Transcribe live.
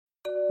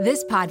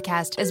This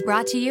podcast is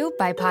brought to you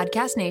by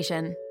Podcast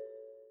Nation.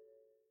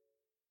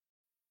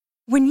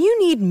 When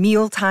you need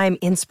mealtime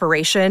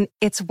inspiration,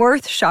 it's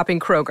worth shopping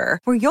Kroger,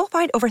 where you'll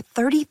find over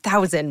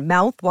 30,000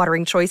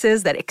 mouth-watering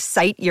choices that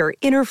excite your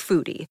inner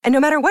foodie. And no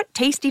matter what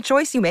tasty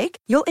choice you make,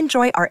 you'll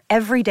enjoy our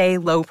everyday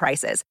low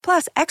prices,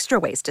 plus extra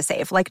ways to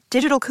save, like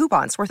digital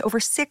coupons worth over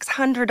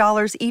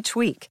 $600 each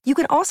week. You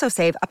can also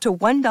save up to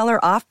 $1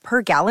 off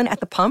per gallon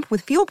at the pump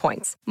with fuel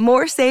points.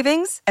 More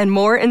savings and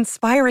more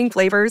inspiring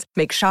flavors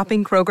make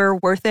shopping Kroger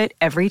worth it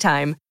every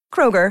time.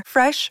 Kroger,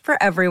 fresh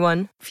for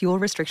everyone. Fuel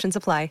restrictions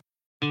apply.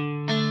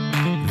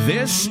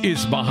 This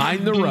is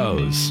Behind the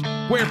Rose,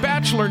 where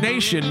Bachelor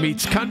Nation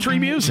meets country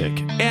music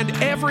and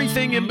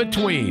everything in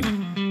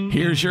between.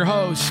 Here's your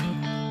host,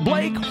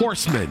 Blake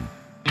Horstman.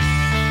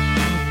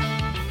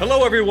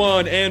 Hello,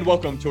 everyone, and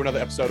welcome to another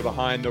episode of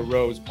Behind the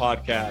Rose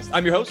podcast.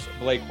 I'm your host,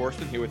 Blake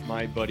Horstman, here with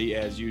my buddy,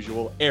 as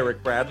usual,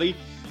 Eric Bradley.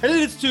 And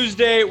it's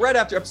Tuesday, right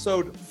after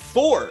episode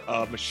 4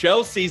 of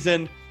Michelle's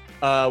season.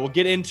 We'll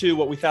get into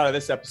what we thought of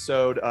this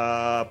episode.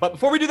 But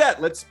before we do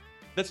that, let's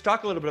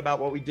talk a little bit about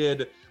what we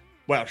did.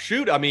 Well,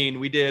 shoot. I mean,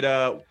 we did,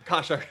 I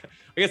guess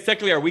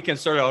technically our weekend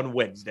started on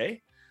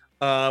Wednesday.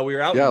 We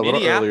were out in Minneapolis. A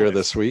little earlier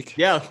this week.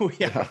 Yeah,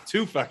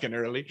 too fucking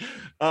early. We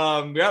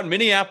were out in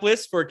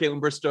Minneapolis for Caitlin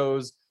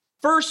Bristow's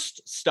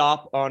first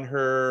stop on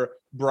her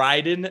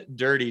Bride and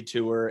Dirty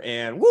tour.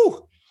 And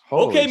woo,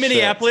 Holy okay,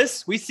 Minneapolis,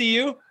 shit. We see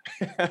you.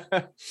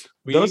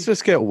 Those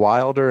just get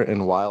wilder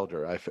and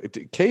wilder.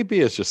 KB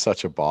is just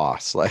such a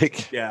boss.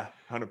 Like, yeah,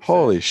 100%.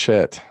 Holy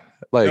shit.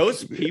 Like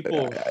those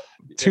people,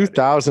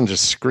 2,000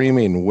 just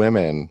screaming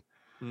women.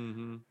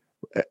 Mm-hmm.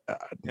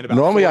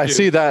 Normally I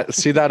see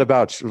that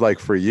about like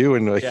for you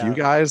and like you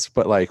guys,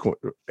 but like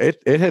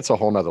it hits a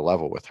whole nother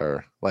level with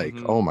her. Like,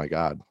 oh my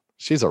God,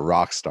 she's a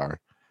rock star.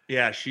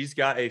 Yeah, she's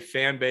got a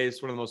fan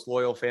base, one of the most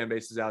loyal fan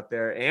bases out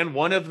there, and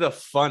one of the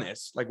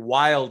funnest, like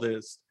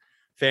wildest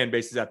fan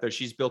bases out there.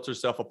 She's built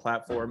herself a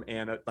platform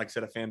and like I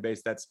said, a fan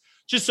base that's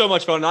just so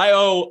much fun. And I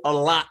owe a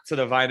lot to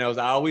the Vinos.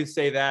 I always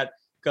say that.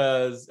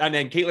 And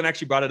then Caitlin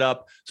actually brought it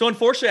up. So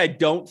unfortunately,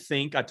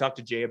 I talked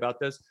to Jay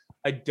about this.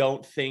 I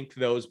don't think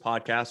those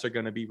podcasts are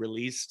going to be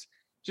released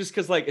just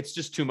because like, it's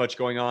just too much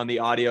going on. The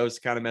audio is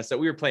kind of messed up.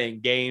 We were playing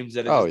games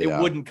and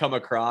it wouldn't come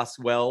across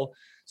well.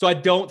 So I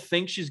don't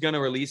think she's going to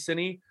release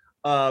any.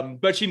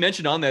 But she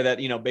mentioned on there that,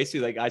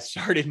 basically like I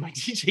started my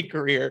DJ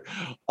career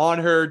on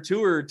her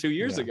tour 2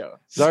 years ago.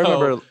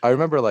 So I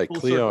remember like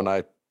Cleo and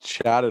I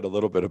chatted a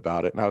little bit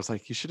about it and I was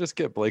like, you should just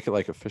get Blake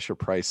like a Fisher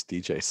Price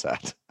DJ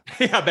set.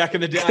 Yeah, back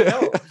in the day.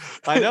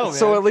 I know, man.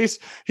 So at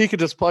least he could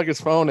just plug his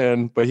phone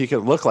in, but he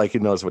could look like he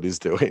knows what he's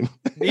doing.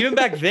 Even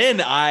back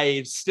then,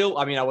 I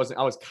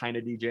was kind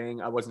of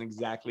DJing. I wasn't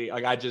exactly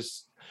like,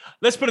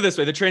 let's put it this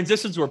way. The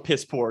transitions were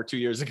piss poor 2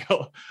 years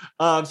ago.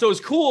 So it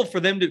was cool for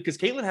them because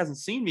Caitlin hasn't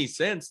seen me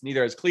since,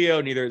 neither has Cleo,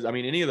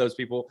 any of those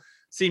people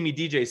seen me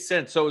DJ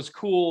since. So it was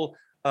cool.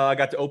 I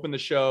got to open the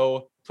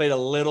show, played a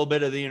little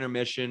bit of the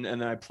intermission,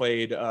 and then I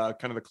played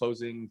kind of the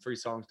closing 3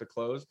 songs to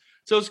close.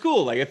 So it's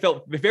cool. Like it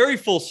felt very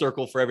full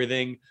circle for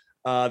everything.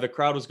 The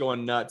crowd was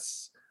going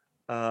nuts.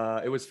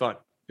 It was fun.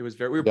 We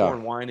were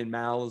pouring wine in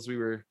mouths.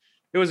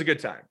 It was a good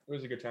time. It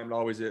was a good time. It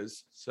always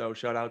is. So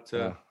shout out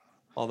to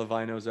all the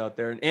Vinos out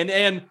there. And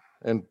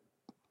it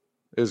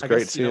was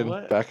great seeing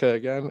Becca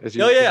again.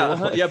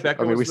 Becca.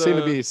 I mean, we seem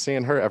to be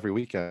seeing her every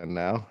weekend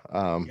now.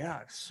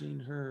 I've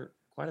seen her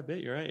quite a bit.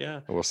 You're right. Yeah.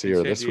 We'll see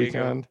her this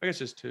weekend. I guess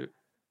just 2.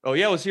 Oh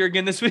yeah, we'll see her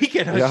again this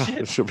weekend. Oh,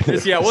 yeah, shit.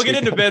 We'll get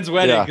into Ben's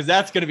wedding because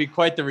that's going to be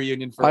quite the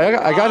reunion for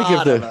I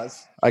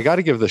got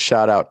to give the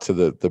shout out to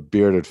the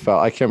bearded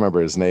fella. I can't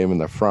remember his name in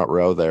the front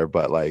row there,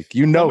 but like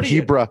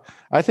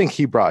I think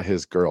he brought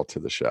his girl to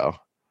the show.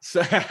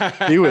 So,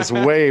 he was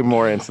way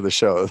more into the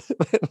show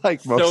than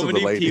like most of the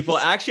ladies. People.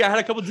 Actually, I had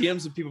a couple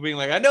DMs of people being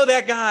like, "I know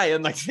that guy,"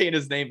 and like saying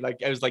his name. Like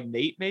it was like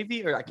Nate,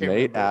 maybe, or I can't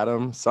remember.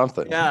 Adam,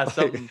 something. Yeah,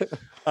 something.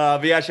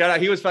 But yeah, shout out.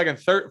 He was fucking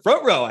front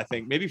row, I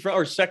think, maybe front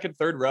or second,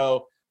 third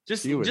row.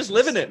 Just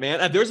living it,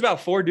 man. There was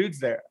about 4 dudes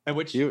there, and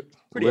which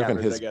pretty living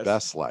average, his I guess.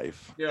 Best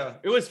life. Yeah,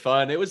 it was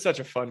fun. It was such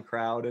a fun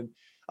crowd, and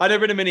I've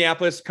never been to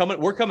Minneapolis.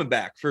 We're coming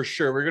back for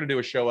sure. We're gonna do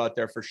a show out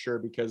there for sure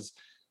because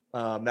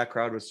that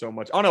crowd was so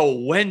much on a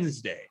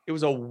Wednesday. It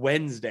was a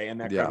Wednesday,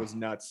 and that crowd was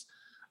nuts.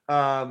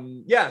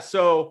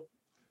 So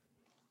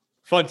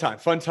fun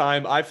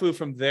time. I flew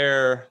from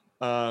there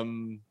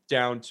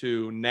down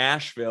to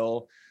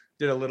Nashville,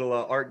 did a little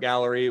art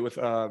gallery with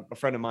a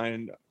friend of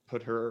mine,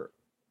 put her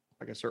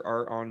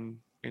art on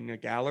in a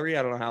gallery.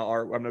 I don't know how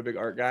I'm not a big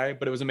art guy,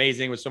 but it was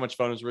amazing. It was so much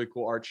fun. It was a really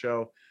cool art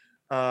show.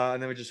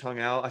 And then we just hung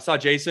out. I saw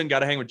Jason, got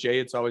to hang with Jay.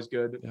 It's always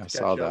good. Yeah, I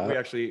saw that. We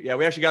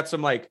actually got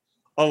some like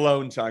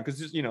alone time. Cause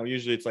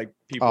usually it's like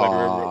people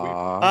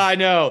everywhere. I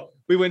know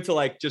we went to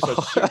like just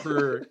a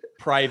super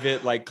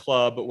private like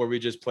club where we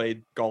just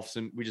played golf.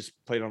 We just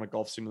played on a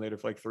golf simulator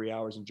for like 3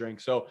 hours and drank.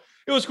 So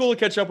it was cool to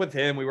catch up with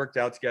him. We worked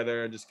out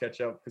together and just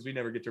catch up because we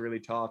never get to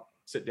really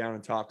sit down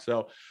and talk.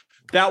 So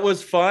that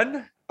was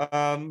fun.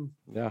 I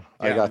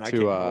got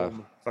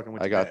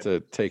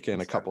to take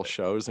in a couple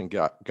shows and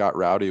got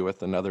rowdy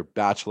with another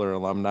Bachelor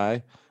alumni.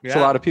 So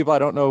a lot of people I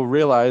don't know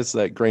realize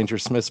that Granger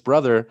Smith's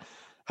brother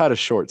had a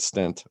short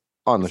stint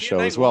on the show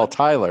as well.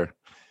 Tyler.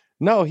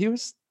 No, he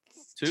was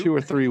 2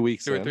 or 3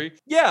 weeks. 2 or 3.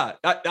 Yeah.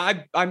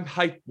 I'm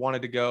hyped,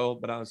 wanted to go,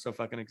 but I was so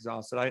fucking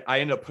exhausted. I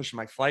ended up pushing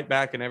my flight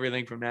back and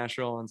everything from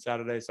Nashville on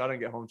Saturday. So I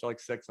didn't get home till like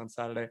 6 on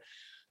Saturday.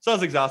 So I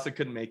was exhausted,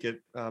 couldn't make it.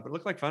 But it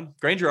looked like fun.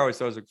 Granger always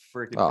thought it was a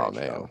freaking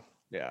big show.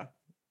 Yeah.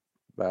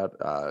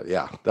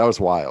 That was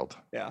wild.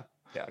 Yeah.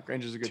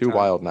 Granger's a good 2 time.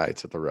 wild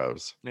nights at the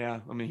Rose.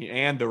 Yeah. I mean,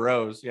 and the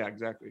Rose. Yeah,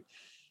 exactly.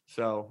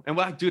 So, and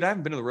dude, I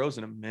haven't been to the Rose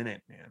in a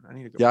minute, man. I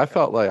need to go. Yeah, I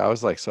felt like I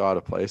was like so out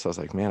of place. I was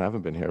like, man, I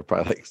haven't been here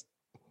probably like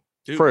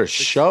for a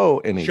show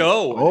in a year.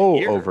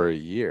 Over a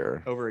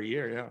year. Over a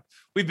year, yeah.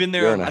 We've been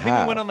there. I think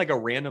we went on like a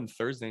random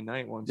Thursday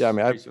night once. Yeah, I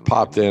mean, I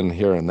popped in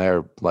here and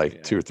there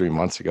like 2 or 3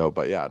 months ago,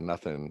 but yeah,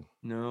 nothing.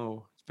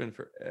 No, it's been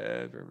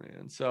forever,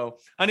 man. So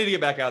I need to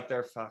get back out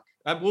there. Fuck.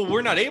 Well,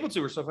 we're not able to.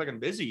 We're so fucking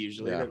busy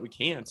usually that we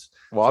can't.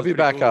 Well, I'll be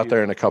back out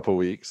there in a couple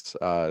weeks.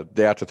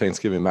 Day after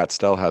Thanksgiving, Matt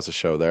Stell has a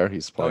show there.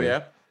 He's playing. Oh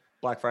yeah,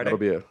 Black Friday.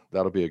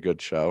 That'll be a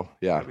good show.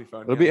 Yeah, that'll be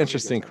fun. It'll be an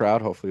interesting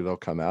crowd. Hopefully they'll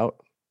come out.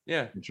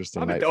 Yeah,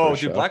 interesting night.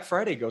 Dude, Black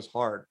Friday goes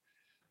hard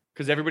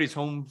because everybody's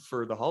home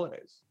for the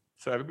holidays.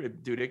 So everybody,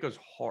 dude, it goes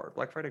hard.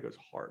 Black Friday goes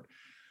hard.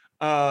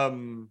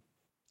 And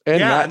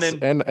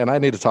I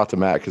need to talk to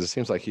Matt because it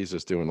seems like he's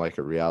just doing like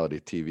a reality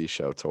TV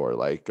show tour,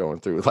 like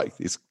going through like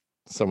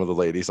some of the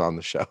ladies on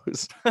the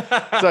shows.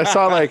 So I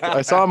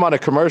saw him on a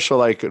commercial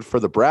like for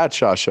the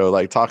Bradshaw show,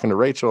 like talking to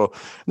Rachel.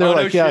 And they were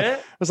like, I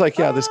was like,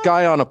 this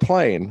guy on a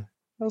plane.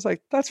 I was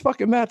like, that's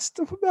fucking Matt.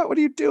 Matt, what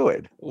are you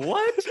doing?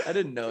 What? I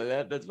didn't know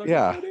that. That's fucking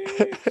funny.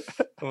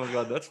 Oh my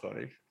God, that's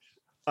funny.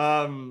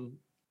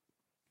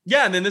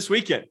 Yeah, and then this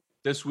weekend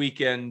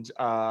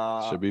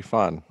should be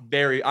fun.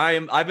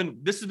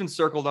 This has been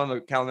circled on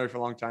the calendar for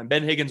a long time.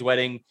 Ben Higgins'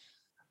 wedding.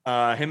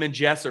 Him and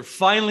Jess are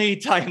finally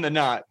tying the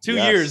knot. 2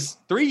 years,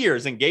 3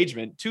 years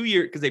engagement, 2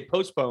 years because they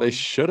postponed. They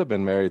should have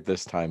been married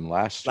this time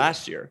last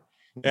year.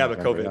 Yeah, but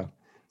COVID. Yeah.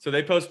 So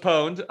they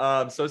postponed.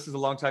 So this is a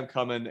long time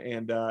coming,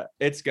 and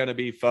it's gonna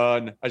be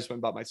fun. I just went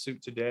and bought my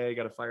suit today.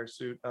 Got a fire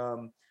suit. It's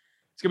gonna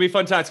be a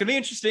fun time. It's gonna be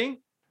interesting.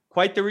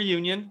 Quite the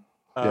reunion.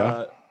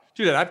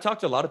 Dude, I've talked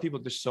to a lot of people.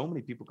 There's so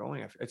many people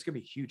going. It's gonna be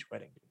a huge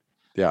wedding.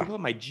 Yeah. People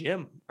at my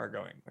gym are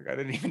going. Like I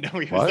didn't even know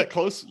he was that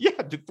close.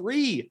 Yeah,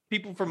 3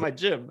 people from my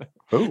gym.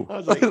 Who? I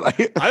was like,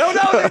 I don't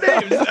know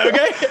their names.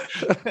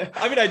 Okay.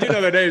 I mean, I do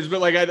know their names,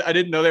 but like I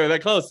didn't know they were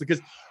that close because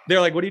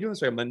they're like, "What are you doing?"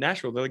 So I'm in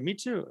Nashville. They're like, "Me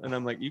too." And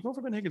I'm like, "You going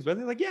for Ben Higgins' wedding?"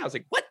 They're like, "Yeah." I was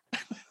like, "What?"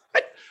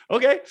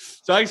 Okay.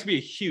 So it's gonna be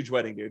a huge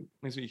wedding, dude.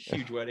 It's gonna be a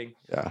huge wedding.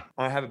 Yeah.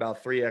 I have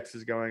about 3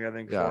 exes going. I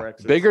think 4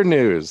 exes. Bigger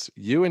news: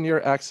 you and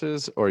your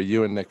exes, or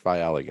you and Nick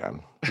Viall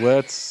again?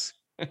 What's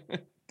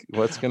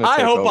gonna?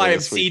 I hope I am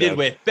seated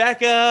with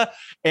Becca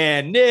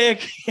and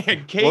Nick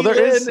and Caitlin.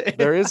 Well,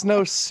 there is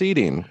no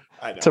seating.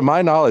 To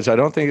my knowledge, I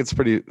don't think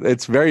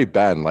it's very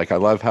Ben. Like I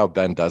love how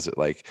Ben does it.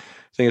 Like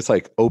I think it's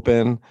like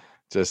open,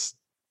 just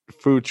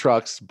food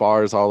trucks,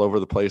 bars all over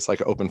the place, like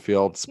an open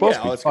field. It's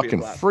supposed to be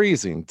fucking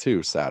freezing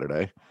too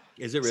Saturday.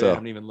 Is it really? So, I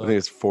haven't even looked. I think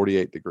it's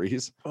 48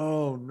 degrees.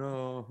 Oh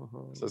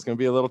no. So it's gonna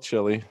be a little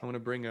chilly. I'm gonna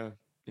bring a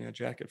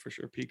jacket for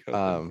sure.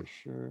 Peacoat for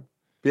sure.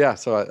 Yeah,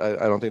 so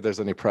I don't think there's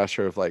any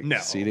pressure of like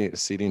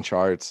seating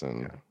charts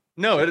and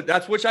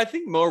that's which I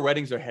think more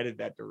weddings are headed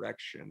that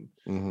direction.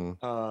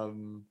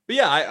 Mm-hmm. But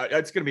yeah,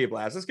 it's gonna be a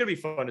blast. It's gonna be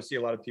fun to see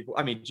a lot of people.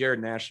 I mean, Jared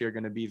and Ashley are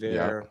gonna be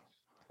there. Yeah.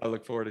 I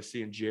look forward to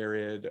seeing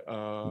Jared.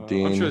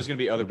 Dean, I'm sure there's gonna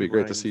be other. It'll be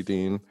great to see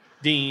Dean.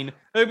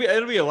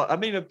 It'll be a lot. I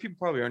mean, people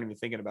probably aren't even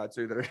thinking about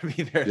too that are gonna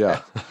be there.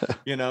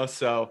 Yeah,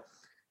 So.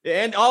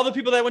 And all the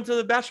people that went to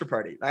the bachelor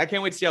party. I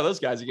can't wait to see all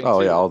those guys again. Oh,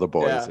 too. Yeah, all the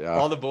boys. Yeah,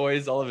 all the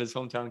boys, all of his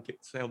hometown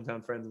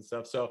friends and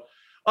stuff. So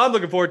I'm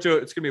looking forward to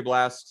it. It's going to be a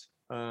blast.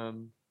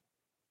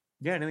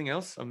 Anything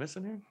else I'm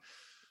missing here?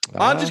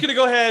 I'm just going to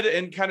go ahead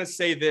and kind of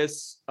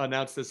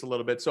announce this a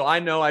little bit. So I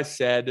know I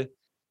said,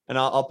 and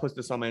I'll put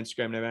this on my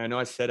Instagram now. I know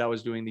I said I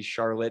was doing the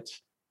Charlotte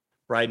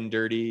Bride and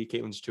Dirty,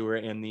 Caitlin's tour,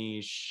 and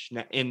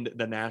in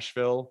the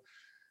Nashville.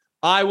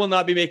 I will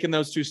not be making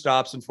those 2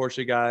 stops,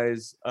 unfortunately,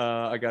 guys.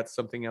 I got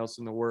something else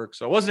in the works,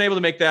 so I wasn't able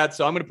to make that.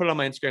 So I'm going to put it on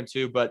my Instagram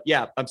too. But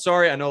yeah, I'm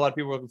sorry. I know a lot of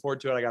people are looking forward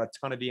to it. I got a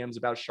ton of DMs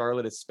about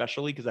Charlotte,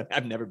 especially because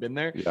I've never been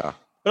there. Yeah,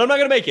 but I'm not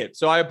going to make it.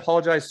 So I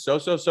apologize so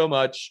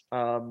much.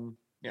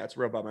 It's a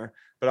real bummer.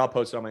 But I'll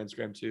post it on my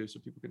Instagram too, so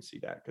people can see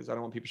that because I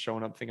don't want people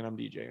showing up thinking I'm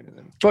DJing. And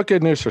then. But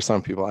good news for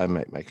some people, I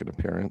might make an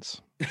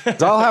appeance.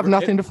 I'll have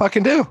nothing to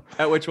fucking do.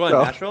 At which one?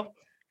 So, Nashville?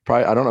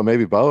 Probably. I don't know.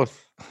 Maybe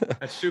both.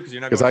 That's true because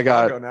you're not going to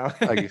Chicago now.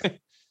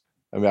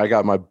 I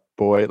got my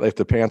boy. If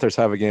the Panthers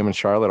have a game in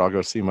Charlotte, I'll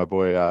go see my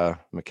boy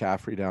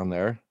McCaffrey down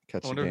there. I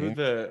wonder who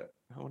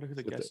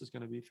the guest is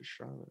going to be for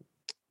Charlotte.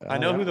 I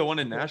know who the one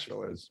in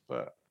Nashville is,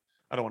 but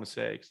I don't want to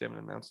say because they haven't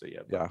announced it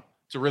yet. Yeah.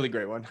 It's a really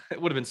great one.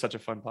 It would have been such a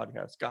fun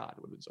podcast. God,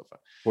 it would have been so fun.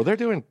 Well, they're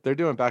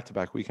doing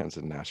back-to-back weekends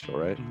in Nashville,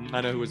 right? Mm-hmm.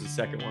 I know who was the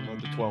second one, though,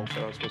 the 12th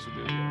that I was supposed to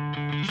do.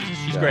 Yeah.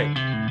 She's great.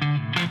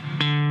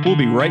 We'll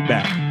be right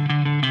back.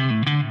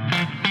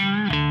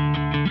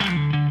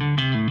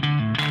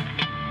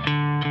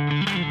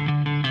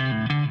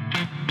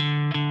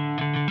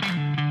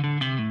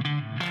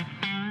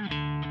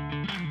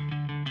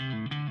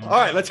 All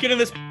right, let's get in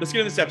this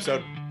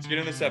episode.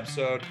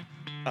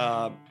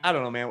 I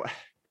don't know, man.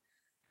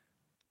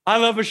 I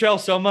love Michelle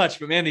so much,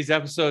 but man, these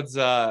episodes,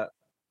 they're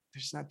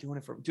just not doing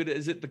it for me. Dude,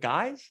 is it the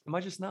guys? Am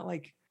I just not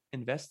like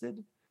invested?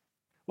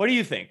 What do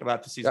you think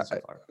about the season so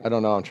far? I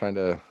don't know. I'm trying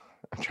to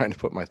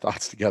put my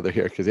thoughts together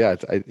here because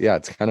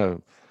it's kind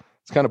of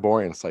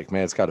boring. It's like,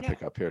 man, it's got to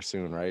pick up here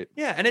soon, right?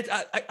 Yeah, and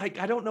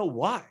I don't know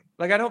why.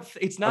 Like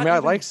it's not. I mean, I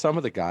like some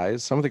of the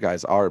guys. Some of the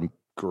guys are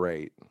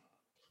great.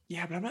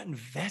 Yeah, but I'm not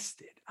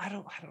invested. I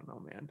don't know,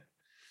 man.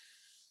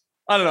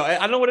 I don't know. I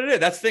don't know what it is.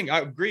 That's the thing. I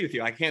agree with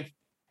you. I can't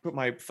put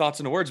my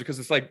thoughts into words because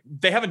it's like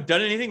they haven't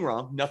done anything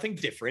wrong, nothing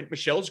different.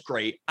 Michelle's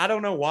great. I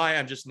don't know why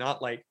I'm just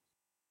not like,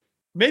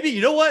 maybe,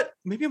 you know what?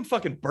 Maybe I'm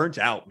fucking burnt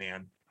out,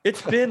 man.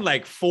 It's been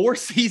like 4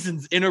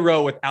 seasons in a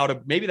row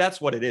without maybe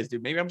that's what it is,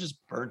 dude. Maybe I'm just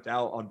burnt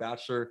out on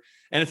Bachelor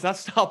and it's not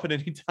stopping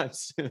anytime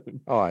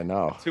soon. Oh, I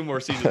know. 2 more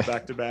seasons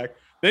back to back.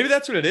 Maybe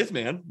that's what it is,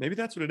 man. Maybe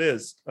that's what it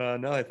is. Now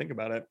that I think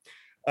about it.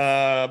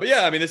 But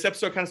yeah, I mean, this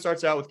episode kind of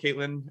starts out with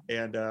Caitlin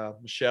and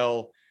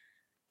Michelle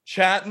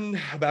chatting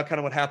about kind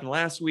of what happened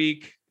last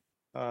week.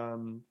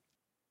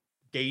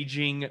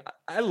 Gauging.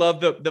 I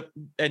love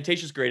and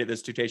Tayshia's great at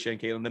this too. Tayshia and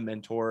Caitlin, the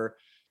mentor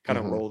kind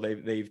of role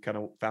they've kind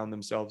of found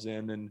themselves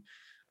in, and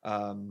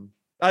I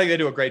think they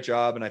do a great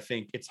job, and I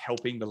think it's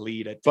helping the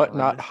lead at but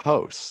not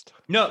host.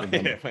 No,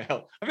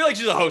 well, I feel like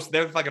she's a host.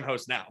 They're the fucking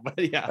host now, but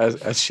yeah,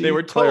 as she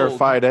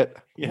clarified it,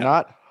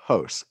 not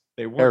host.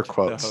 They weren't the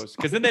host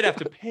because then they'd have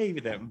to pay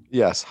them.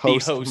 Yes,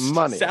 host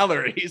money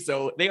salary.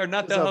 So they are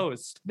not the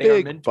host. They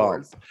are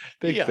mentors.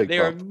 Big they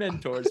are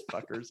mentors.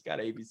 Fuckers. Got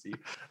ABC.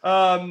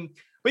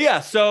 But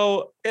yeah,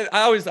 so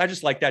I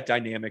just like that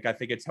dynamic. I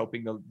think it's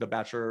helping the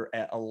Bachelor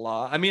a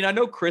lot. I mean, I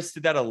know Chris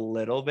did that a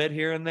little bit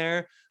here and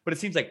there, but it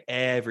seems like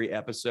every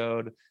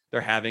episode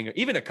they're having,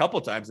 even a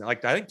couple times,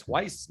 like I think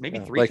twice, maybe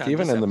 3 like times. Like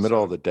even in the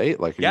middle of the date,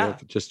 like you're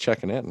just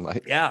checking in,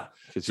 like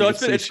So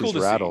it's cool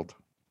to rattled.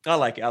 See. I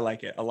like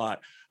it a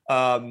lot.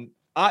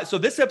 So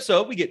this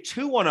episode we get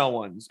 2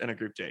 1-on-1s and a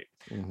group date.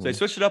 So they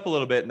switched it up a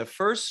little bit. And the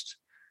first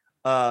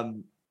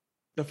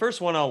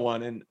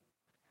 1-on-1, and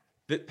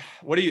does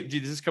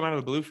this come out of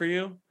the blue for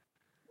you?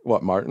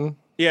 What, Martin?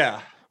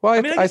 Yeah.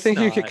 Well, I think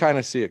you could kind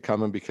of see it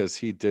coming because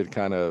he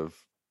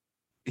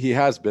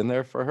has been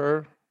there for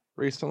her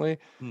recently.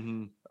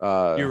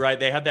 You're right.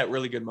 They had that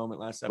really good moment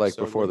last episode. Like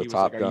before the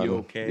Top Gun. Are you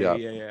okay?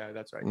 Yeah,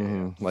 that's right.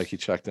 Yeah. Like he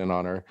checked in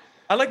on her.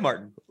 I like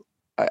Martin.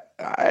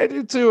 I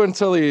do too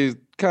until he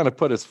kind of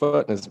put his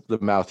foot in the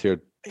mouth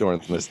here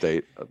during this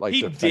date. Like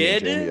he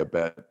did Jamie a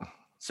bit.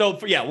 So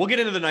we'll get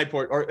into the night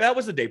portion, or that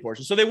was the day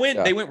portion. So they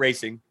went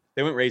racing.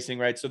 They went racing,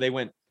 right? So they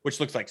went, which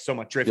looks like so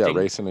much drifting. Yeah,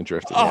 racing and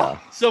drifting.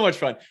 So much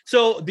fun.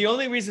 So the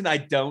only reason I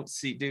don't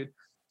see, dude,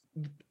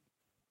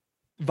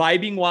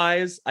 vibing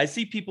wise, I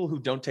see people who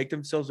don't take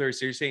themselves very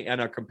seriously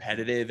and are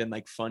competitive and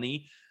like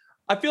funny.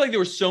 I feel like there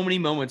were so many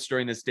moments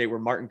during this date where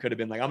Martin could have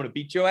been like, I'm going to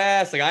beat your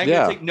ass. Like, I'm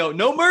going to take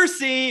no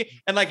mercy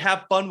and like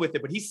have fun with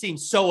it. But he seemed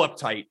so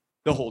uptight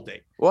the whole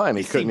day. Well, and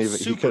he couldn't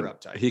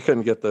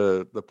get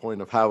the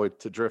point of how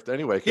to drift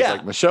anyway. Cause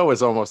like Michelle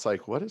was almost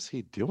like, what is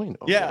he doing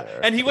over there?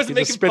 And he wasn't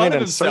making fun of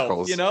himself,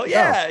 circles. You know?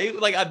 Yeah.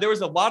 Like there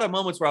was a lot of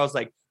moments where I was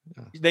like,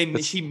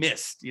 he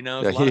missed, you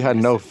know? Yeah, he had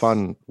no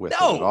fun with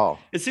it at all.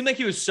 It seemed like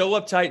he was so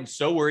uptight and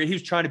so worried. He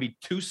was trying to be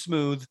too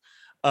smooth.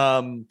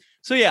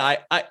 So yeah,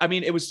 I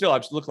mean, it was still,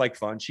 it looked like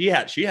fun. She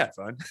had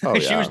fun.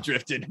 She was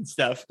drifting and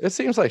stuff. It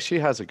seems like she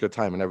has a good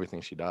time in everything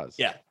she does.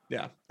 Yeah,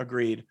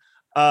 agreed.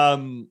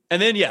 And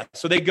then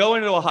so they go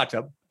into a hot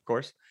tub, of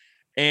course,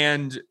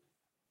 and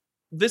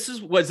this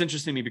is what's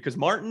interesting to me because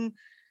Martin,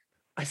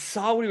 I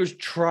saw what he was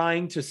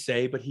trying to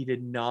say, but he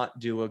did not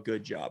do a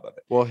good job of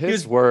it. Well,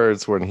 his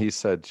words when he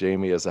said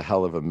Jamie is a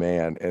hell of a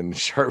man, and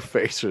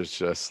Sharpface was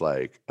just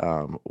like,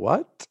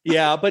 what?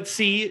 Yeah, but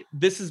see,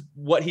 this is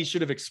what he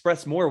should have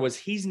expressed more was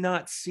he's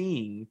not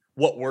seeing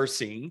what we're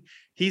seeing.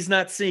 He's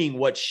not seeing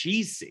what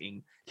she's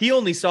seeing. He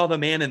only saw the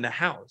man in the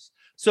house.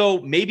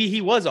 So maybe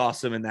he was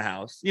awesome in the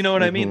house. You know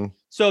what I mean?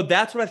 So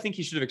that's what I think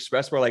he should have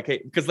expressed. Where like,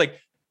 hey, because like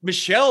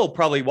Michelle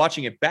probably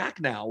watching it back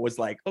now was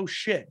like, oh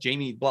shit,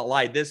 Jamie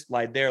lied this,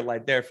 lied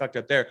there, fucked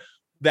up there.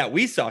 That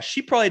we saw,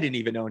 she probably didn't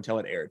even know until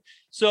it aired.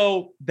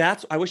 So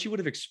I wish he would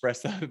have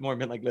expressed that a bit more.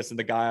 Been like, listen,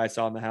 the guy I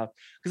saw in the house,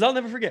 because I'll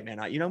never forget, man.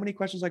 You know how many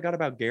questions I got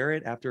about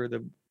Garrett after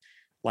the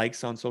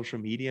likes on social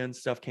media and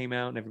stuff came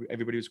out, and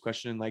everybody was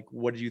questioning like,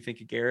 what did you think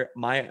of Garrett?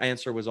 My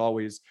answer was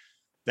always,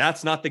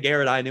 that's not the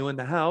Garrett I knew in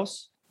the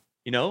house.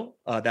 You know,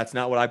 that's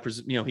not what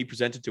he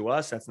presented to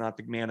us. That's not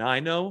the man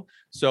I know.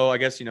 So I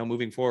guess,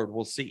 moving forward,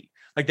 we'll see.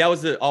 Like that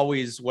was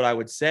always what I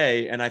would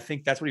say. And I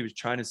think that's what he was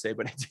trying to say,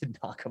 but it did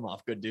not come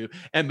off good, dude.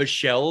 And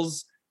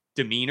Michelle's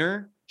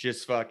demeanor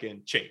just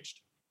fucking changed.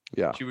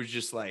 Yeah. She was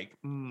just like,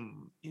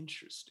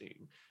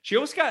 interesting. She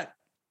almost got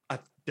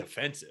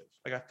defensive.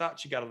 Like I thought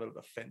she got a little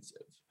defensive.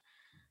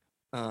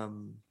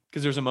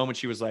 Because there's a moment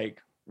she was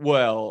like,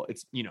 well,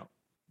 it's,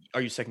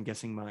 are you second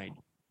guessing my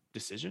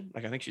decision?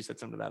 Like, I think she said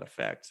something to that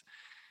effect.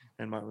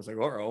 And Martin was like,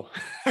 oh,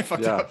 I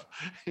fucked up.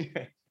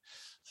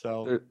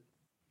 So.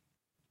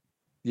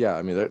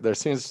 I mean, there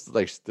seems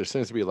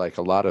to be like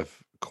a lot of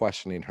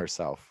questioning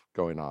herself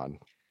going on,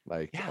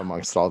 like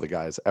amongst all the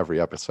guys, every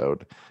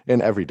episode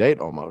and every date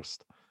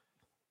almost.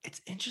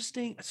 It's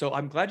interesting. So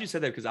I'm glad you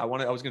said that because I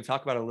was going to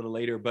talk about it a little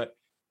later, but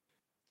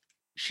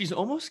she's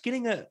almost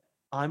getting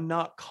I'm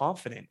not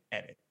confident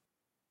at it.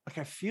 Like,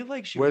 I feel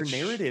like her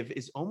narrative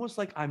is almost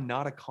like I'm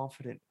not a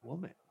confident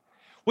woman,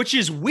 which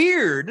is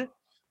weird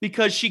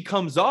because she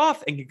comes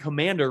off and can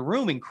command her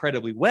room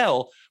incredibly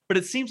well. But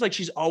it seems like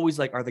she's always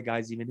like, are the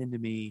guys even into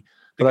me?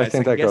 But I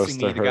think that goes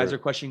to her. The guys are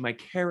questioning my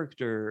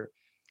character.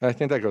 I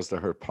think that goes to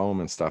her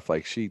poem and stuff.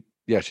 Like she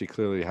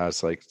clearly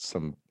has like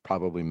some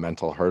probably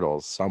mental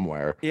hurdles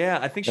somewhere. Yeah,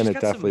 I think it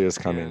definitely is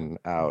coming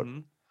out. Mm-hmm.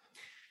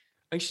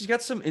 I think she's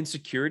got some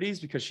insecurities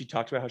because she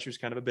talked about how she was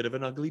kind of a bit of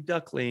an ugly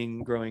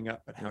duckling growing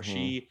up, but how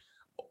she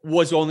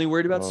was only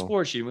worried about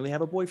sports. She didn't really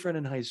have a boyfriend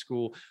in high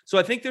school. So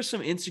I think there's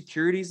some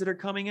insecurities that are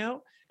coming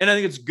out. And I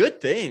think it's a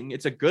good thing.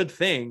 It's a good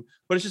thing,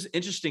 but it's just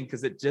interesting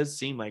because it does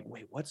seem like,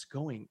 wait, what's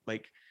going?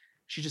 Like,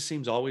 she just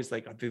seems always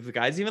like, do the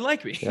guys even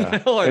like me?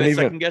 Yeah. Or are they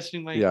second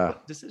guessing my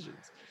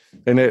decisions?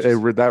 And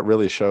that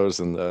really shows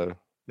in the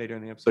later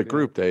in the episode,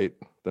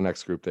 the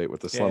next group date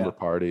with the slumber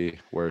party,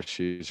 where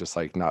she's just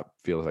like not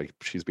feels like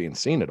she's being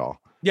seen at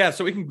all. Yeah,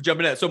 so we can jump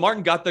into that. So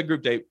Martin got the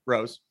group date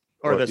rose.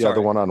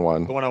 The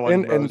one-on-one. The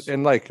one-on-one.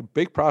 And like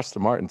big props to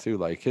Martin too,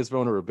 like his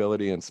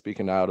vulnerability and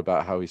speaking out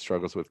about how he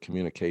struggles with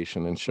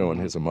communication and showing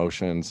his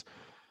emotions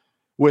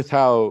with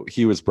how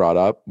he was brought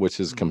up, which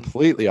is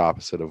completely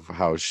opposite of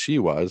how she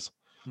was.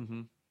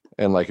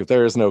 And like, if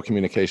there is no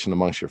communication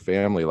amongst your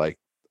family, like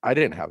I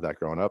didn't have that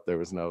growing up. There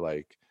was no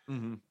like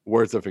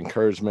words of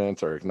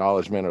encouragement or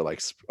acknowledgement or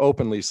like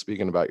openly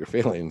speaking about your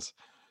feelings.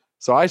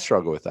 So I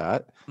struggle with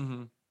that.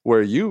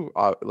 Where you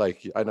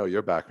like, I know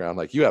your background,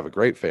 like you have a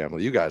great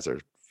family. You guys are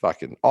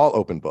fucking all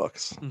open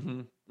books.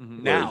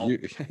 Now,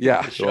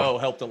 the show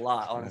helped a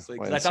lot, honestly.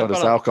 So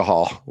does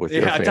alcohol with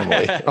your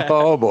family.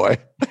 Oh boy.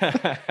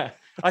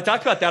 I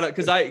talked about that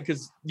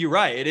because you're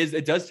right.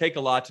 It does take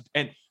a lot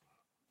and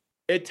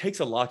it takes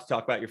a lot to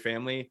talk about your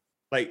family.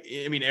 Like,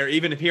 I mean,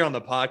 even if here on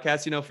the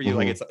podcast, for you,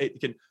 like it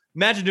can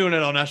imagine doing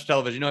it on national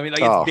television. You know what I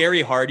mean? Like, it's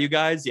very hard, you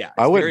guys. Yeah.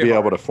 I wouldn't be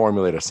able to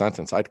formulate a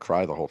sentence. I'd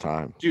cry the whole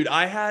time. Dude,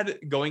 I had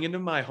going into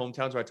my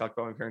hometowns where I talked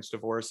about my parents'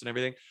 divorce and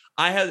everything.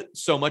 I had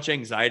so much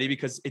anxiety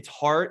because it's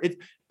hard.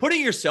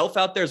 Putting yourself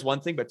out there is one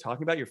thing, but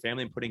talking about your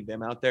family and putting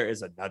them out there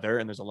is another.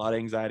 And there's a lot of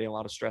anxiety, a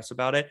lot of stress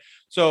about it.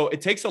 So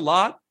it takes a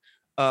lot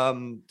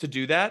to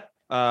do that.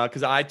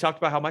 Because I talked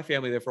about how my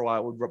family there for a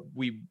while,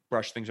 we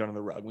brushed things under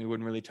the rug. We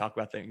wouldn't really talk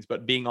about things,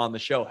 but being on the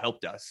show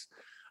helped us.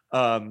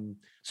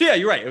 So yeah,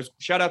 you're right. It was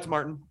shout out to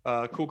Martin.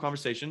 Cool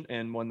conversation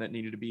and one that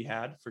needed to be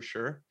had for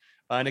sure.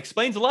 And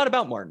explains a lot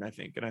about Martin, I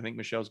think. And I think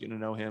Michelle's getting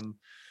to know him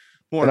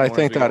more. And I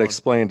think that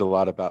explained a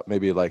lot about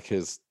maybe like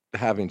his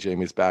having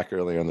Jamie's back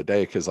earlier in the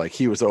day. Cause like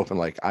he was open,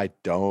 like, I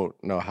don't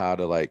know how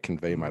to like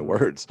convey my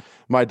words.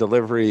 My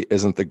delivery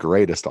isn't the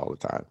greatest all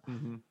the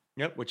time.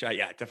 Yep, which it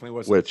definitely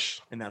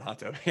was in that hot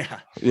tub.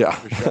 Yeah.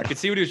 For sure. I could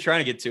see what he was trying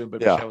to get to, but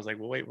Michelle was like,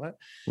 well, wait, what?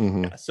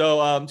 Yeah.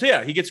 So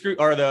he gets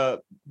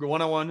the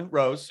one-on-one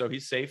rose, so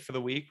he's safe for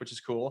the week, which is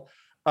cool.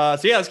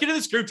 Let's get to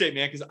this group date,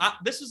 man, because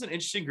this was an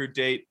interesting group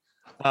date.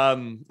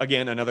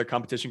 Again, another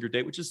competition group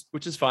date, which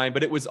is fine,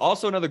 but it was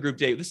also another group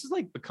date. This has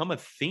like become a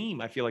theme,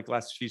 I feel like, the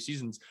last few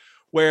seasons,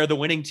 where the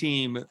winning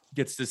team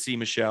gets to see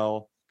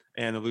Michelle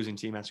and the losing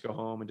team has to go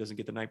home and doesn't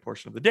get the night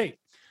portion of the date.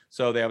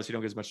 So they obviously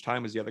don't get as much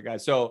time as the other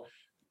guys. So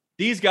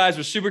these guys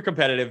were super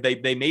competitive.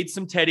 They made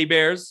some teddy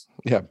bears.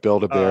 Yeah,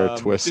 Build-A-Bear,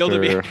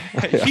 Twister.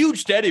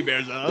 Huge teddy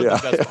bears.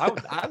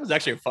 That was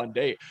actually a fun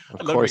date.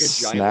 Of course,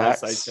 a giant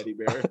size teddy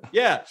bear.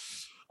 Yeah.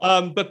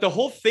 But the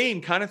whole theme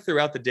kind of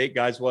throughout the date,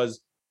 guys, was,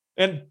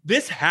 and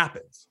this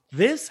happens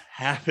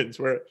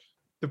where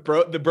the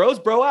bros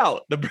bro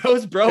out. The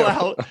bros bro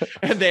out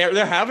and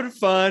they're having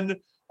fun.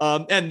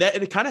 And that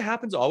it kind of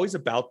happens always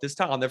about this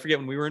time. I'll never forget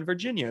when we were in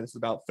Virginia. This is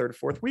about third or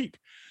fourth week.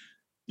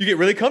 You get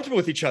really comfortable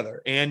with each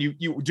other and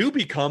you do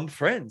become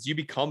friends. You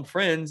become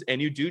friends and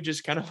you do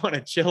just kind of want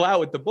to chill out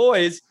with the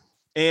boys.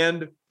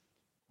 And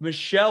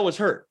Michelle was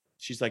hurt.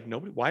 She's like,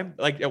 nobody, why?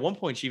 Like at one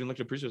point she even looked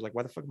at Bruce, was like,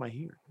 why the fuck am I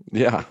here?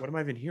 Yeah. Like, what am I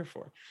even here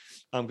for?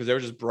 Because they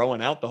were just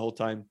broing out the whole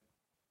time.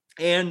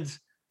 And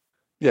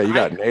yeah, you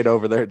got Nate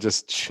over there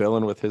just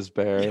chilling with his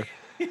bear.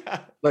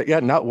 Like,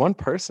 yeah, not one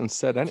person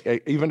said any,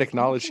 even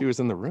acknowledged she was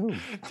in the room.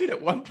 Dude,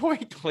 at one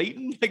point,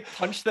 Clayton like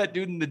punched that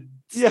dude in the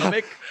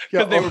stomach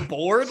because they were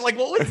bored. Like,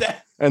 what was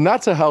that? And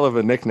that's a hell of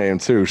a nickname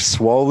too.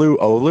 Swolu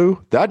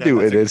Olu. That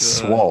dude, it is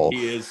swole.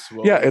 He is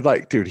swole. Yeah, it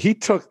like, dude,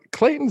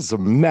 Clayton's a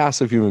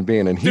massive human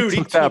being, and he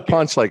took that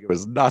punch like it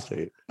was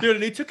nothing. Dude,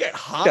 and he took it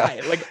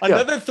high. Like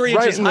another 3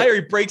 inches higher,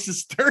 he breaks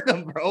his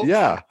sternum, bro.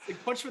 Yeah. He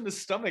punched him in the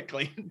stomach,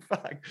 Clayton.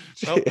 Fuck.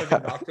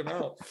 Knocked him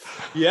out.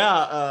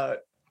 Yeah.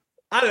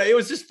 I don't know. It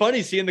was just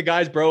funny seeing the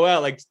guys bro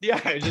out. Like,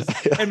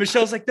 and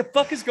Michelle's like, the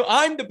fuck is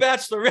I'm the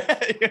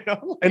Bachelorette, you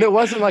know? And it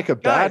wasn't like a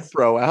bad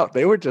bro out.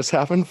 They were just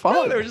having fun.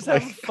 No, they were just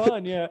having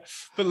fun, yeah.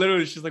 But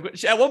literally, she's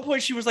like, at one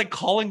point, she was like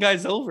calling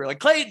guys over, like,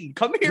 Clayton,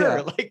 come here.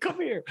 Yeah. Like, come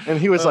here. And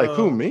he was like,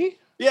 who, me?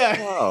 Yeah.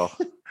 Oh,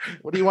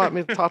 what do you want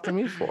me to talk to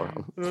me for?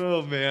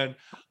 Oh, man.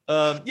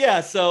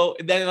 Yeah. So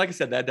then, like I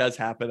said, that does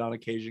happen on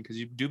occasion because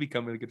you do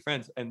become really good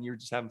friends and you're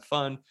just having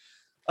fun.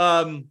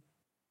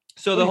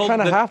 So the whole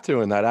kind of have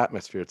to in that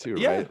atmosphere too,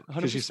 yeah, right?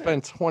 Because you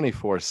spend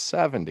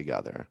 24/7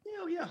 together.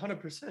 Yeah,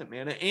 100%,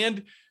 man.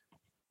 And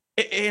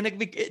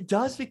it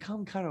does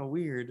become kind of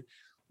weird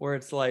where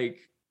it's like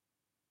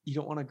you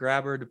don't want to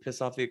grab her to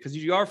piss off because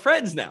you are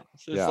friends now.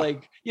 So it's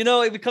like, you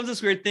know, it becomes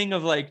this weird thing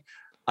of like,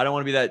 I don't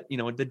want to be that, you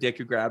know, the dick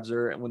who grabs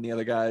her and when the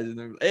other guys,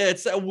 and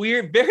it's a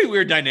weird, very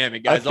weird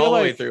dynamic, guys, all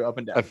the way through, up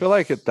and down. I feel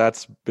like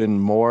that's been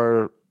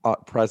more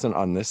present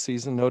on this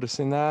season,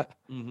 noticing that.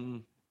 Mm-hmm.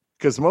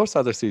 Because most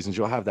other seasons,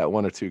 you'll have that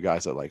one or two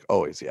guys that like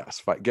always,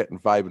 getting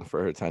vibing for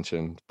her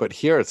attention. But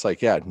here it's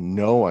like,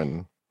 no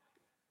one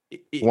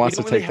wants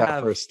to take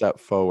that first step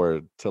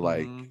forward to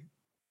like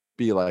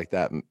be like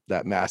that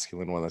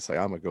masculine one that's like,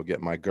 I'm going to go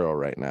get my girl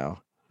right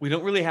now. We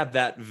don't really have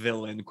that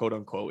villain, quote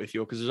unquote, if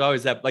you will, because there's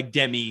always that, like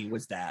Demi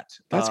was that.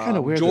 That's kind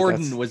of weird.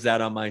 Jordan was that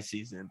on my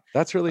season.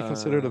 That's really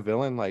considered a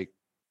villain? Like,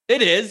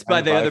 it is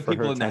by the other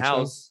people in the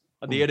house.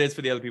 It is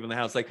for the other people in the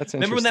house. Like,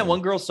 remember when that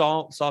one girl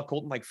saw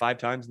Colton like 5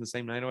 times in the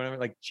same night or whatever?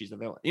 Like, she's a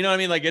villain. You know what I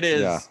mean? Like, it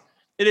is. Yeah.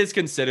 It is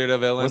considered a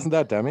villain. Wasn't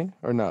that Demi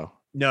or no?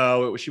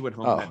 No, she went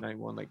home that night.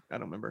 Like, I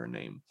don't remember her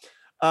name.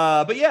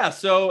 But yeah.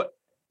 So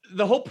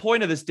the whole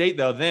point of this date,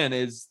 though, then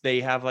is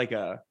they have like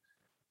a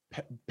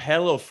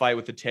pillow fight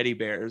with the teddy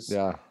bears.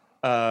 Yeah.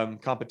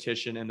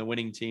 Competition, and the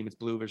winning team, it's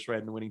blue versus red,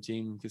 and the winning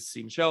team gets to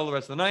see Michelle the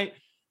rest of the night.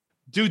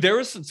 Dude, there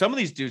was some of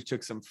these dudes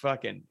took some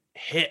fucking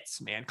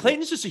hits, man.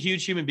 Clayton's just a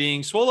huge human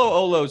being. Swolo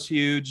Olo's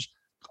huge.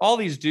 All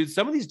these dudes,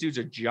 some of these dudes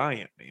are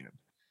giant,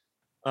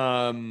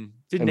 man.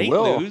 Did Nate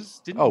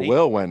lose?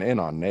 Will went in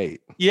on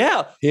Nate.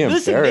 Yeah.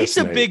 Listen, Nate's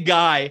a big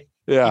guy.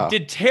 Yeah. He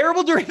did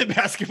terrible during the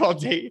basketball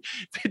date.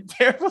 Did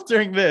terrible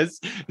during this.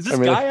 Is this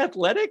guy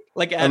athletic?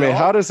 Like,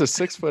 how does a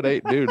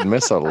 6'8" dude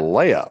miss a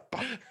layup?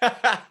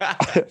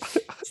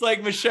 It's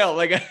like Michelle.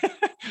 Like,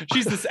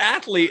 she's this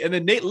athlete, and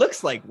then Nate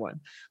looks like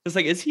one. It's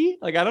like, is he?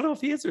 Like, I don't know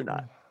if he is or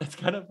not. That's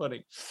kind of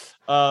funny.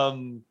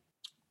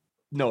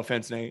 No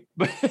offense, Nate.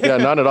 Yeah,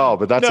 not at all.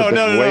 But that's a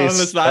big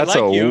waste. That's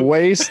a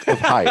waste of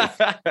height.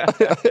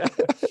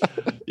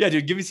 Yeah,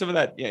 dude, give me some of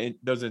that. Yeah,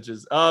 those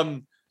inches.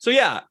 So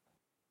yeah.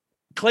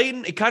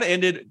 Clayton, it kind of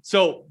ended.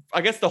 So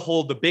I guess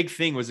the big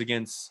thing was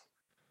against,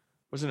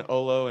 wasn't it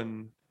Olo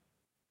and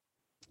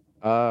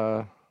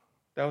that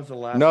was the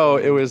last. No,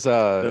 it was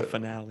the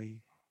finale.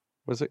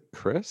 Was it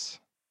Chris?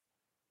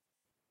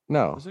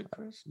 No. Was it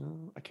Chris?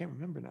 No, I can't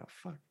remember now.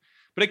 Fuck.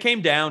 But it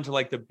came down to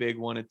like the big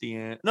one at the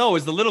end. No, it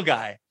was the little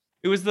guy.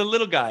 They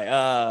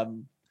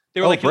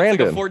were like,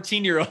 Brandon. Like a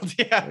 14-year-old.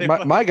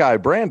 Yeah. My guy,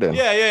 Brandon.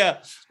 Yeah.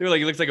 They were like,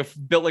 he looks like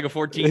built like a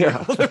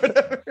 14-year-old or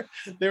whatever.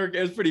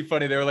 It was pretty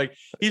funny. They were like,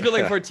 he's built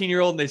like a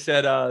 14-year-old, and they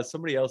said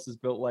somebody else is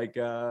built like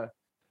a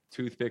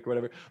toothpick or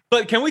whatever.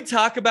 But can we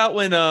talk about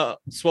when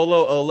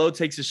Swolo Olo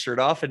takes his shirt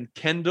off and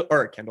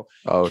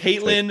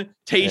Caitlin,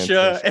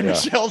 Tasha, and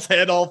Michelle's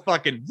head all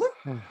fucking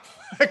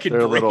they're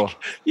a little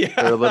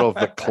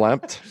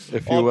verklempt,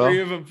 if you will. All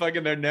 3 of them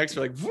fucking their necks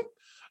are like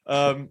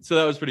so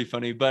that was pretty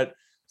funny. But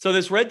so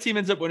this red team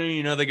ends up winning.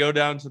 You know, they go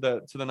down to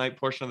the night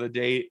portion of the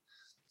date.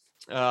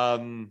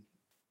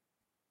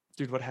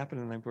 Dude, what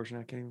happened in the night portion?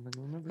 I can't even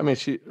remember. I mean,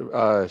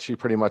 she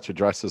pretty much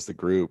addresses the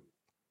group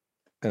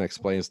and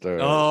explains to her.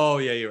 Oh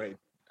yeah, you're right.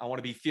 I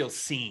want to feel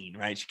seen,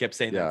 right? She kept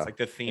saying that. It's like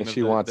the theme. And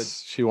she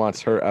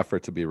wants her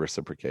effort to be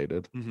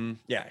reciprocated. Mm-hmm.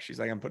 Yeah, she's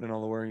like, I'm putting in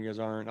all the work, you guys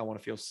aren't. I want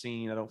to feel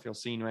seen. I don't feel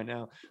seen right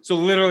now. So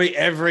literally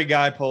every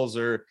guy pulls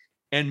her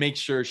and makes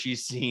sure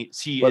she's seen.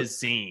 She is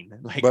seen.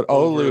 Like, but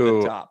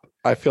Olu, the top.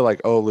 I feel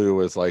like Olu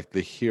was like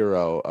the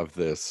hero of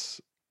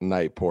this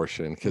night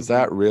portion because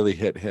that really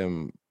hit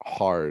him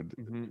hard.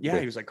 Mm-hmm. Yeah,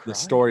 he was like crying. The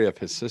story of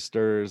his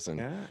sisters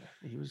and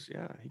he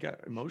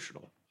got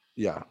emotional.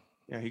 Yeah,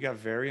 he got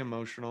very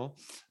emotional,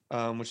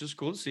 which is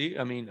cool to see.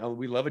 I mean,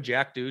 we love a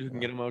Jack dude who can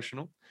get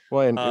emotional.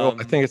 Well, and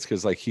I think it's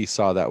because like he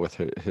saw that with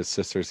his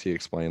sisters. He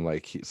explained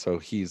like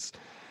he's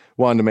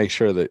wanted to make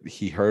sure that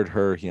he heard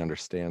her, he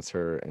understands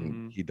her,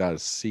 and he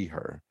does see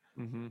her.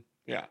 Mm-hmm.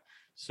 Yeah.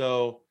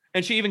 So,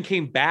 and she even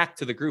came back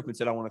to the group and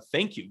said, I want to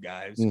thank you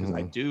guys because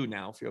I do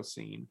now feel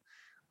seen.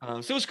 So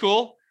it was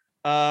cool.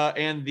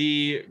 And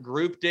the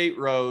group date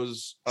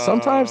rose.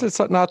 Sometimes it's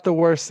not the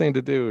worst thing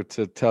to do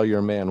to tell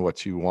your man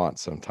what you want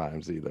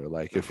sometimes either.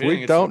 Like if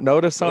we don't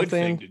notice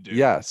something,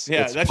 yes.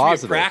 Yeah, it's that should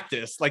positive. be a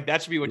practice. Like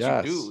that should be what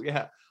you do.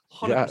 Yeah.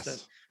 100%.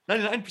 Yes.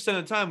 99% of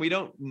the time we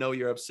don't know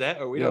you're upset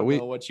or we don't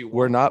know what you want.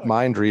 We're not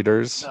mind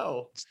readers.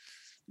 No.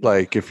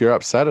 Like if you're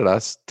upset at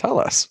us, tell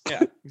us.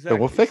 Yeah, exactly. And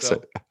we'll fix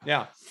it.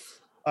 Yeah.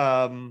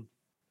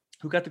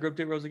 Who got the group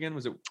date rose again?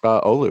 Was it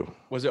Olu?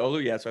 Was it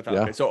Olu? Yeah, so I thought.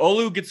 Yeah. Okay. So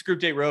Olu gets group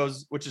date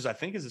rose, which is I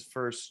think is his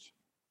first.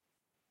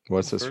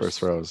 What's his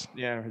first rose?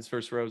 Yeah, his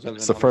first rose.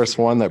 It's the first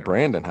one that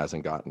Brandon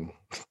hasn't gotten.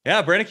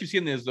 Yeah, Brandon keeps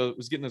getting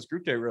those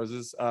group date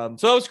roses. So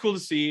that was cool to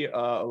see.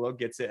 Olu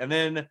gets it, and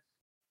then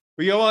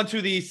we go on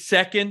to the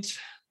second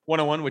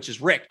 101, which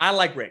is Rick. I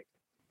like Rick.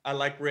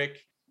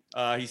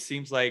 He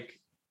seems like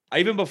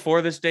even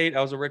before this date,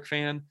 I was a Rick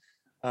fan.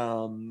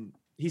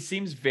 He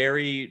seems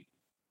very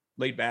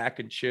laid back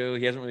and chill.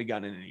 He hasn't really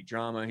gotten in any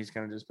drama. He's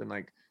kind of just been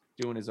like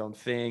doing his own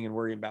thing and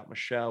worrying about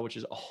Michelle, which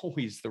is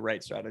always the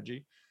right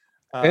strategy.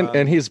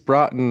 And he's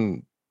brought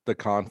in the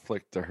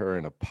conflict to her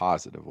in a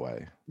positive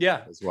way.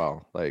 Yeah. As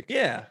well. Like,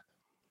 yeah.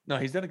 No,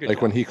 he's done a good job.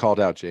 Like when he called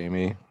out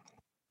Jamie.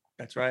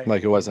 That's right.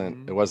 Like it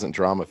wasn't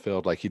drama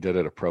filled. Like he did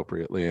it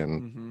appropriately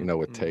and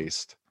with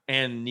taste.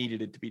 And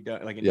needed it to be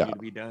done. Like it needed to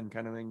be done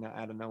kind of thing, not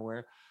out of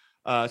nowhere.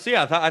 So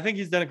yeah, I think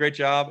he's done a great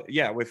job.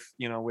 Yeah. With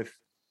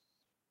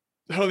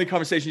how many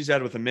conversations he's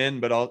had with the men,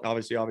 but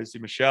obviously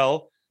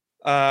Michelle.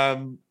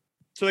 So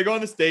they go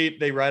on this date.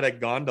 They ride a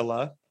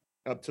gondola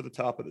up to the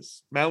top of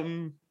this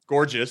mountain.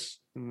 Gorgeous.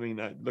 I mean,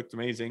 it looked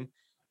amazing.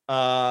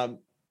 And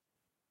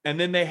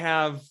then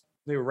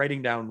they were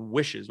writing down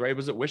wishes, right?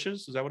 Was it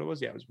wishes? Is that what it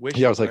was? Yeah, it was wishes.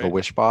 Yeah, it was like a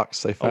wish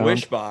box they found. A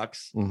wish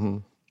box. Mm-hmm.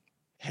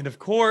 And of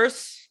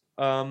course,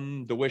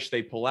 the wish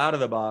they pull out of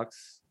the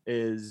box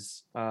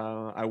is,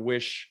 I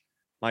wish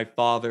my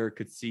father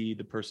could see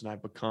the person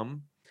I've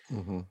become.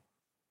 Mm-hmm.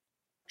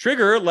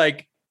 Trigger,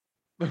 like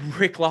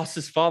Rick lost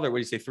his father, what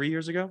do you say, 3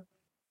 years ago?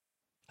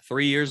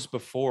 3 years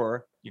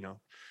before,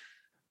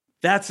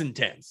 that's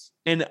intense.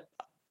 And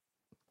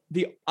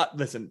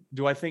listen,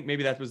 do I think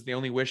maybe that was the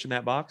only wish in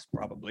that box?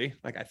 Probably.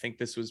 Like, I think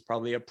this was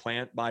probably a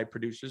plant by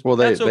producers. Well,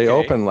 they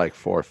opened like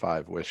 4 or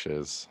 5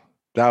 wishes.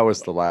 That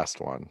was the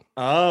last one.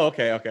 Oh,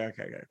 okay.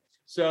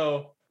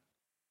 So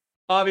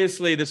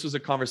obviously this was a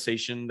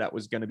conversation that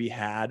was going to be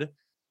had.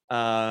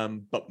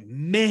 But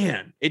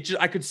man,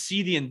 I could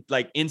see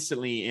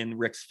instantly in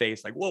Rick's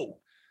face, like, whoa,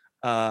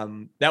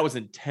 that was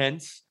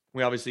intense.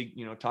 We obviously,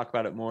 talk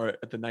about it more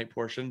at the night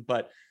portion,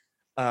 but,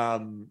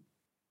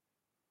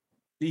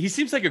 he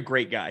seems like a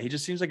great guy. He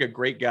just seems like a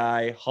great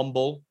guy,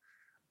 humble,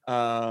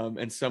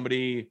 and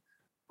somebody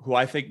who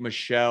I think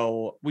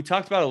Michelle, we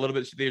talked about a little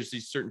bit. There's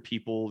these certain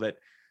people that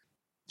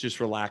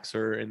just relax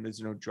her and there's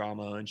no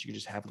drama and she can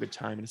just have a good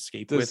time and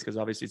escape with, because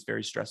obviously it's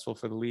very stressful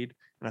for the lead.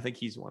 And I think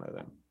he's one of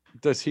them.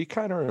 Does he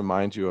kind of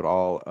remind you at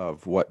all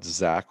of what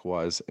Zach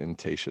was in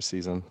Tayshia's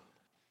season?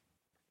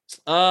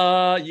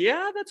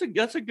 Yeah, that's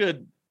a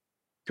good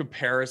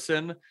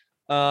comparison.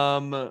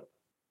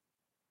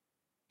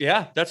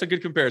 Yeah, that's a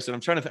good comparison.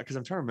 I'm trying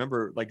to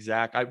remember like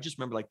Zach. I just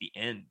remember like the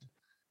end.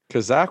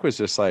 Because Zach was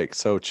just like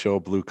so chill,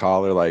 blue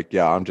collar. Like,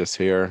 yeah, I'm just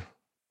here.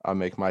 I'll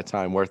make my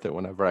time worth it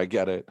whenever I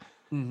get it,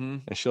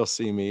 and she'll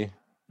see me,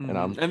 and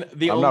I'm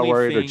not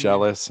worried or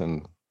jealous.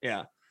 And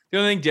yeah, the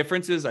only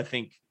difference is I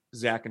think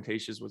Zach and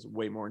Tayshia's was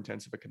way more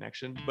intense of a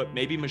connection. But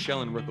maybe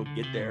Michelle and Rick will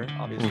get there.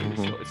 Obviously,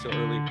 it's still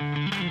early.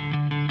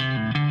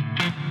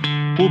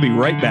 We'll be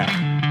right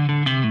back.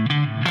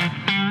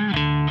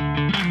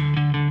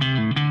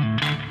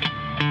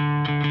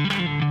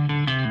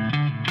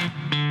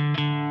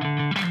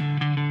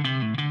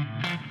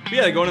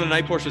 Yeah, they go into the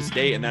night portion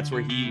date, and that's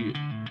where he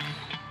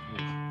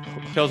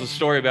tells a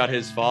story about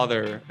his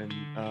father and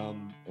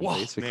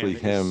basically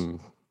him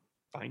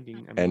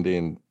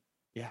ending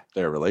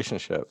their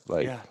relationship.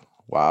 Like,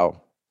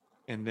 wow.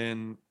 And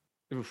then,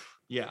 it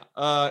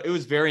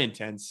was very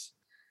intense.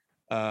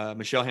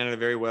 Michelle handled it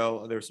very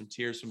well. There were some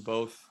tears from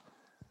both.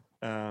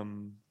 I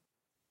mean,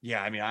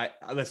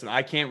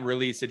 I can't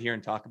really sit here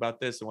and talk about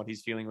this and what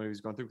he's feeling when he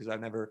was going through, because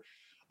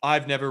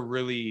I've never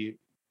really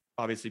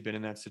obviously been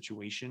in that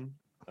situation.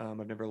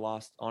 I've never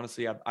lost.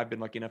 Honestly, I've been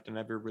lucky enough to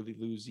never really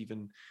lose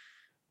even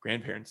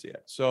grandparents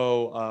yet.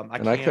 So I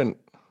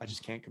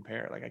just can't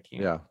compare. Like I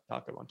can't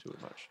talk about too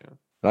much. Yeah.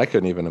 And I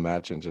couldn't even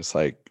imagine just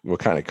like what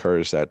kind of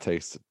courage that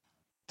takes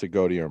to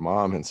go to your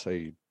mom and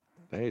say,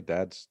 "Hey,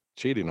 Dad's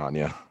cheating on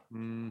you."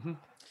 Mm-hmm.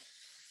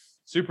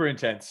 Super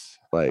intense.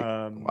 Like,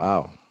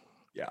 wow.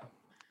 Yeah.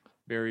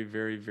 Very,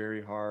 very,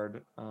 very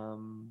hard.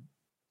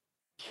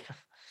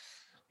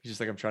 He's just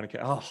like, I'm trying to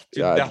catch. Oh,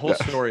 dude, that whole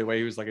story where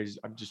he was like,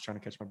 I'm just trying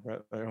to catch my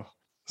breath. Like, oh.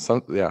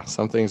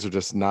 Some things are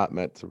just not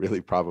meant to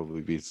really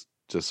probably be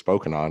just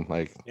spoken on.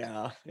 Like,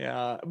 yeah.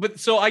 But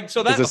it's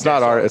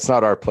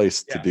not our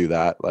place to do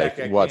that,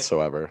 like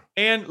whatsoever.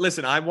 And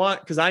listen,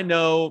 because I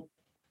know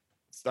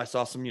I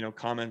saw some,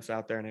 comments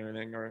out there and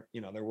everything, or,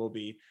 there will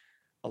be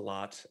a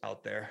lot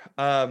out there.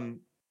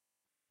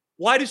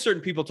 Why do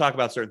certain people talk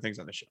about certain things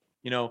on the show?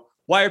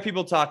 Why are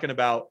people talking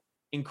about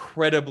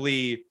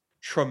incredibly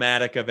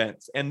traumatic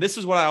events. And this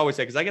is what I always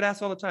say, because I get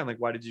asked all the time, like,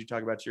 why did you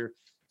talk about your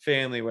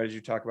family? Why did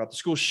you talk about the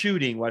school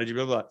shooting? Why did you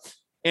blah, blah, blah?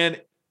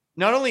 And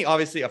not only,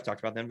 obviously, I've talked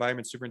about the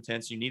environment, super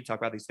intense. You need to talk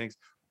about these things,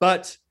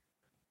 but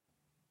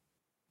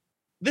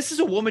this is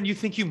a woman you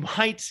think you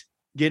might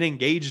get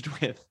engaged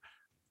with,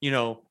 in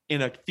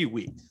a few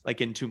weeks,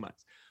 like in 2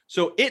 months.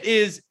 So it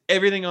is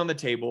everything on the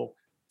table.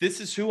 This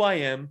is who I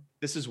am.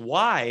 This is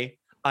why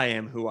I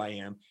am who I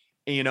am,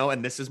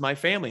 and this is my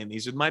family, and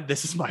this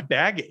is my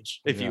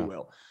baggage, if you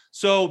will.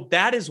 So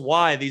that is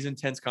why these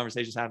intense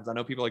conversations happen. I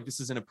know people are like,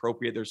 this is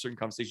inappropriate. There's certain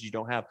conversations you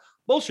don't have.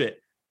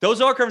 Bullshit. Those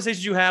are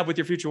conversations you have with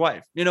your future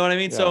wife. You know what I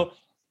mean? Yeah. So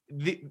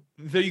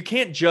you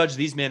can't judge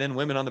these men and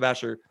women on The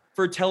Bachelor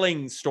for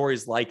telling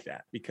stories like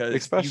that, because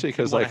especially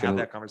because like have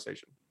that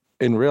conversation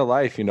in real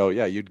life,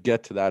 you'd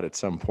get to that at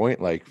some point,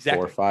 like exactly.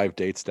 4 or 5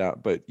 dates down,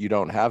 but you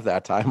don't have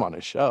that time on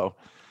a show.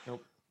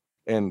 Nope.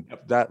 And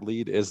that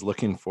lead is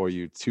looking for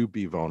you to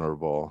be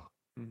vulnerable.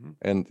 Mm-hmm.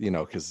 And,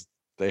 because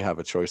they have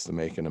a choice to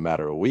make in a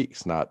matter of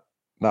weeks, not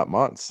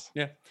months.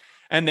 Yeah.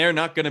 And they're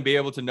not going to be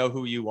able to know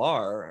who you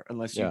are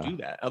unless you do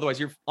that. Otherwise,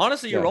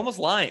 you're almost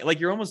lying. Like,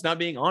 you're almost not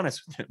being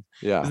honest with them.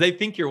 Yeah. Because they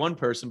think you're one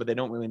person, but they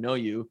don't really know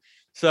you.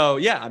 So,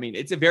 yeah, I mean,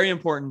 it's very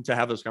important to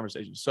have those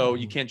conversations. So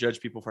you can't judge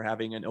people for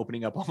having and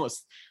opening up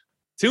almost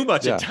too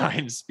much at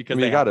times, because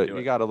you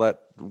gotta let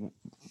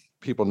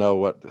people know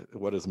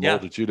what has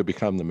molded you to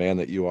become the man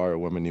that you are, a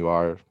woman you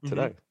are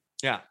today.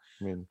 Mm-hmm. Yeah.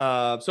 I mean,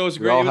 so it was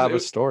great. We all have a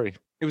story.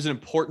 It was an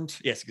important,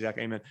 yes,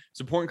 exactly. Amen. It's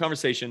an important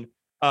conversation.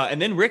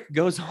 And then Rick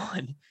goes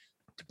on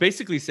to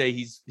basically say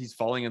he's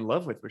falling in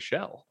love with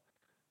Michelle.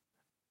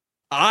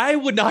 I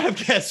would not have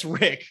guessed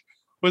Rick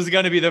was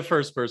going to be the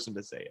first person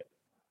to say it,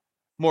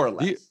 more or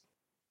less.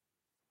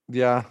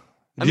 Yeah.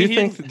 Do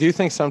you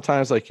think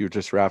sometimes, like, you're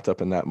just wrapped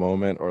up in that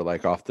moment, or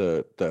like off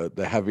the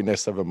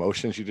heaviness of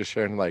emotions you just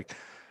shared, and like,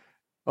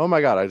 oh my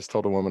God, I just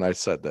told a woman I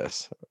said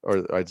this,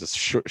 or I just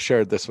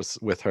shared this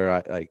with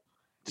her.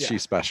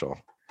 She's special.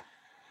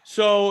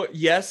 So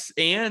yes,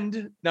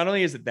 and not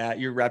only is it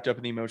that you're wrapped up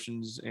in the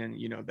emotions and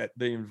that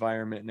the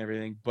environment and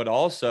everything, but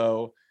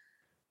also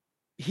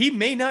he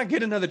may not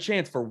get another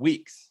chance for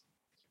weeks.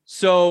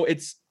 So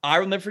I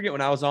will never forget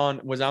when I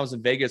was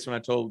in Vegas, when I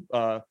told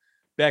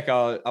Beck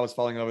I was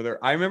falling in love with her.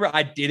 I remember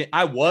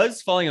I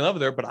was falling in love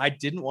with her, but I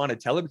didn't want to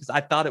tell her because I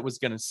thought it was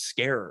going to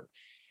scare her.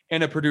 And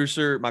my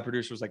producer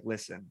was like,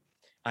 listen,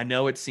 I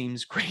know it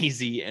seems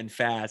crazy and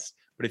fast,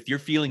 but if you're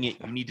feeling it,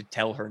 you need to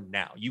tell her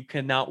now. You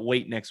cannot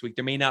wait next week.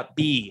 There may not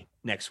be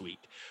next week.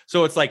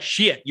 So it's like,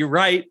 shit, you're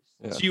right.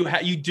 Yeah. So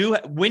you do,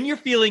 when you're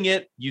feeling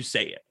it, you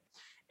say it.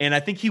 And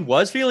I think he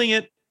was feeling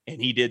it, and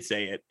he did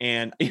say it.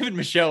 And even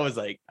Michelle was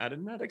like, I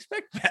did not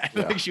expect that.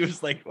 Yeah. Like, she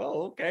was like,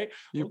 well, okay,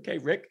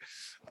 Rick.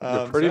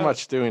 You're pretty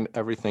much doing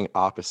everything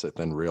opposite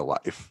than real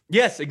life.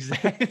 Yes,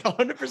 exactly.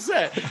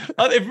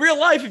 100%. In real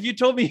life, if you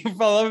told me you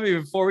fell in love with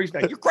me 4 weeks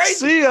back, you're crazy.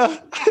 See ya.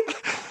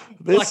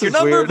 This is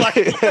weird.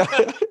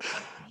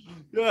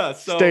 Yeah.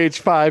 So stage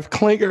 5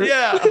 clinker.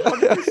 Yeah,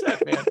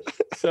 100%, man.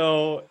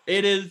 So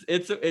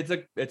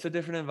it's a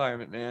different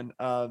environment, man.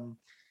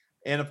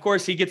 And of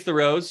course he gets the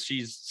rose.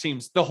 She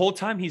seems the whole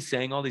time he's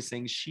saying all these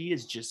things, she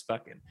is just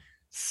fucking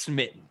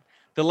smitten.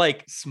 The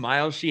like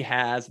smile she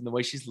has and the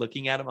way she's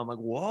looking at him, I'm like,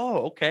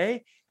 whoa,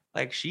 okay.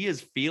 Like, she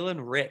is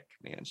feeling Rick,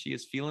 man. She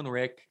is feeling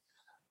Rick.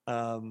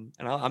 And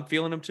I'm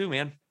feeling him too,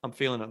 man. I'm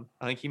feeling him.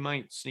 I think he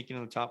might sneak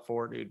into the top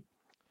 4, dude.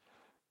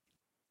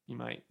 He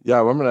might. Yeah,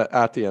 I'm gonna,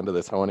 at the end of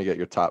this, I want to get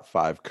your top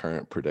 5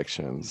 current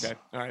predictions. Okay.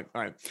 All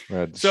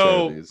right.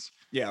 So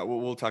yeah,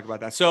 we'll talk about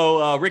that.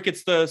 So Rick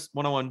gets the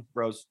one-on-one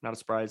rose, not a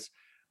surprise.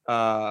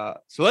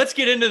 So let's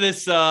get into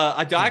this.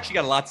 I actually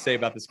got a lot to say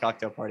about this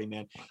cocktail party,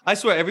 man. I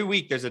swear, every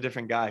week there's a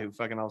different guy who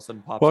fucking all of a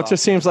sudden pops. Well, it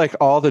just seems like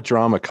all the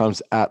drama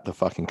comes at the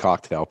fucking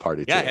cocktail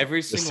party. Yeah,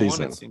 every single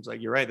one. It seems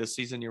like you're right. This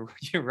season, you're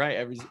right.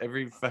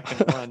 Every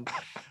fucking one.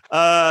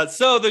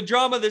 So the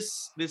drama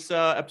this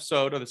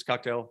episode of this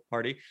cocktail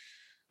party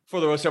for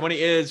the rose ceremony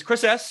is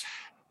Chris S.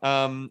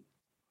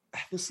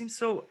 This seems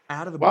so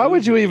out of the blue. Why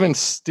would you even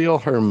steal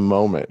her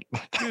moment?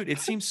 Dude, it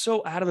seems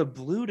so out of the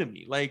blue to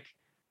me. Like,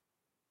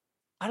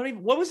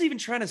 what was he even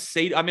trying to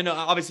say? I mean,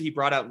 obviously he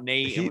brought out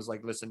Nate and was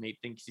like, listen, Nate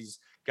thinks he's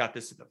got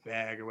this in the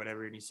bag or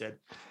whatever. And he said,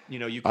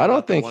 you I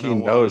don't think he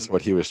knows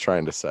what he was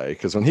trying to say,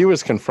 because when he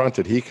was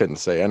confronted, he couldn't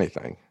say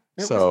anything.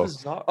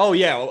 Oh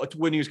yeah,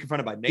 when he was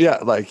confronted by Nate. Yeah,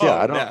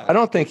 I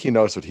don't think he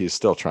knows what he's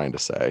still trying to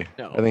say.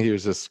 No. I think he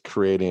was just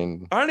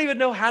creating. I don't even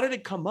know, how did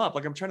it come up?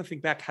 Like, I'm trying to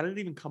think back. How did it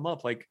even come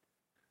up? Like,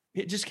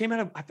 it just came out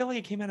of. I feel like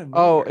it came out of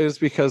nowhere. Oh, it was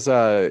because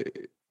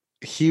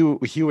he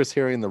was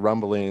hearing the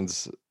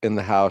rumblings in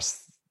the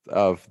house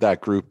of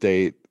that group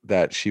date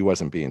that she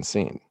wasn't being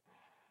seen.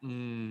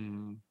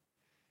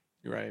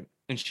 You're right.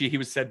 And he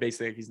was said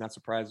basically like he's not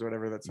surprised or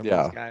whatever. That's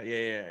guy.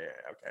 Yeah.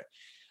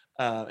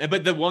 Okay.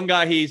 But the one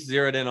guy he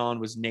zeroed in on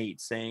was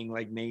Nate, saying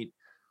like Nate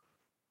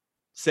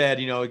said,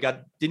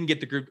 didn't get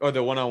the group or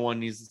the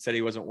one-on-one. He said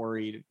he wasn't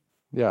worried.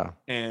 Yeah.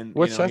 And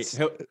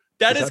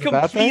that is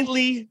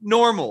completely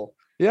normal.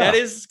 That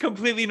is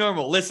completely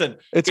normal. Listen,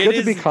 it's good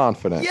to be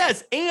confident.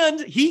 Yes, and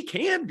he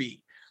can be.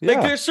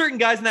 Like there's certain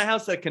guys in that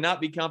house that cannot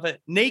be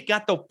confident. Nate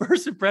got the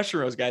first impression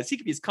rose, guys. He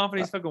could be as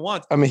confident as he fucking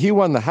wants. I mean, he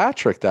won the hat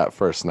trick that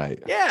first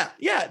night. Yeah.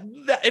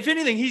 If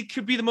anything, he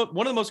could be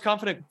one of the most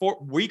confident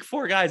week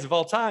 4 guys of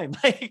all time.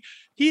 Like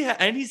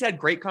he's had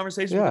great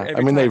conversations. Yeah, with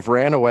I mean, they've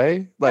ran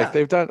away. Like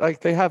they've done.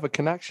 Like they have a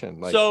connection.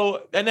 Like,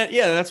 so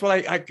that's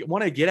what I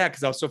want to get at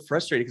because I was so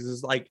frustrated because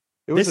it's like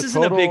this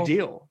isn't a big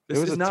deal. This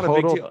is not a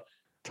big deal.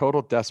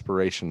 Total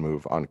desperation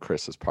move on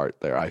Chris's part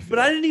there. I feel. But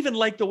I didn't even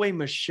like the way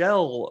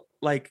Michelle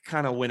like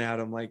kind of went at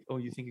him like, oh,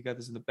 you think you got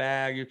this in the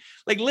bag?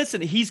 Like,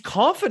 listen, he's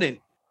confident.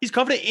 He's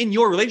confident in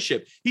your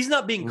relationship. He's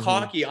not being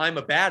cocky. I'm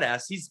a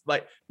badass. He's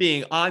like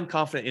being, I'm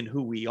confident in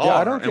who we are. Yeah,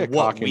 I don't get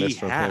cockiness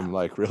from him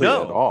like really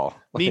at all.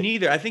 Me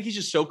neither. I think he's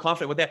just so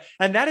confident with that.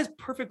 And that is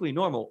perfectly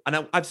normal.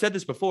 And I've said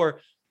this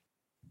before.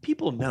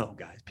 People know,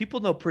 guys. People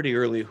know pretty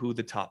early who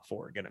the top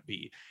 4 are going to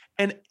be.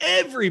 And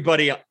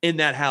everybody in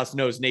that house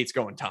knows Nate's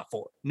going top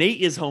 4.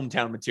 Nate is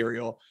hometown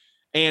material.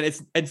 And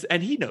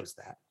he knows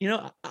that. You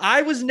know,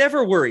 I was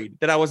never worried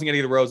that I wasn't going to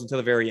get a rose until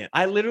the very end.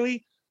 I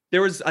think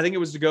it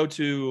was to go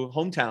to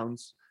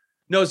hometowns.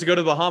 No, it was to go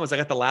to the Bahamas. I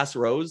got the last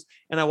rose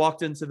and I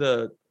walked into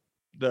the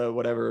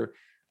whatever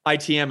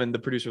ITM and the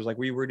producer was like,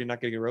 were you worried you're not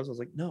getting a rose? I was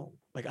like, no,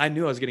 like I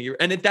knew I was getting it.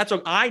 And that's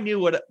what I knew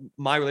what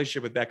my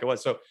relationship with Becca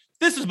was. So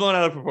this was blown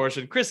out of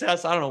proportion. Chris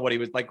Hess, I don't know what he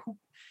was like.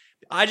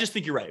 I just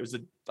think you're right. It was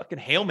a fucking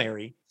Hail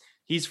Mary.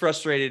 He's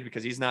frustrated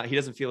because he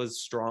doesn't feel as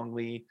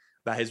strongly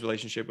about his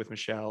relationship with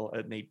Michelle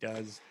as Nate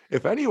does.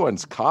 If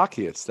anyone's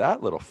cocky, it's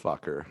that little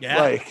fucker. Yeah.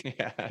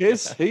 Like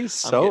he's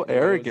so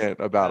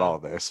arrogant about all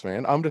this,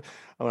 man. I'm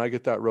gonna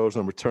get that rose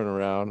number, turn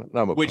around, and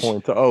I'm gonna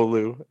point to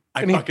Olu.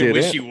 I fucking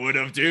wish you would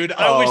have, dude.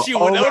 I wish you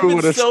would have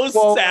been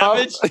so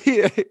savage.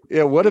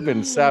 It would have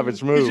been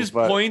savage move. He just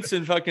points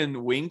and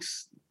fucking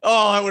winks.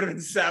 Oh, I would have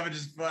been savage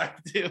as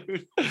fuck,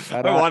 dude.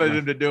 I wanted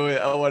him to do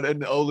it.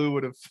 And Olu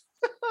would have.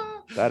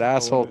 That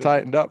asshole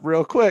tightened up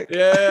real quick.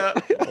 Yeah.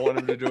 I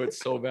wanted him to do it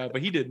so bad,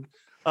 but he didn't.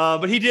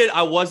 But he did.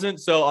 I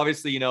wasn't. So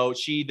obviously,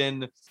 she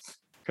then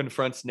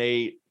confronts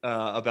Nate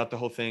about the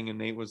whole thing. And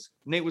Nate was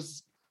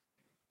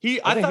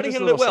I thought he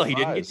handled it well.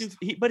 Surprised.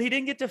 But he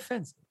didn't get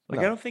defensive. Like,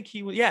 no. I don't think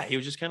he was. Yeah. He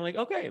was just kind of like,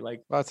 okay.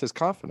 Like, well, that's his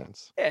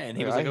confidence. Yeah. And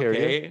he was like,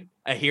 okay,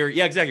 I hear.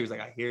 Yeah, exactly. He was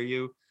like, I hear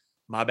you.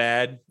 My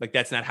bad. Like,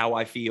 that's not how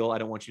I feel. I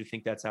don't want you to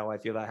think that's how I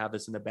feel. I have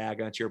this in the bag.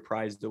 That's your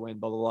prize to win,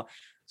 blah, blah, blah.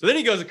 So then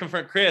he goes to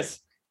confront Chris.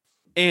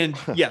 And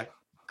yeah,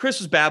 Chris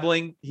was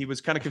babbling. He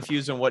was kind of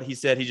confused on what he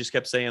said. He just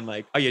kept saying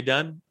like, are you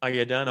done? Are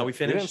you done? Are we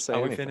finished?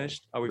 Are we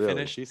finished? Are we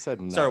finished? He said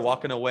nothing. Started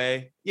walking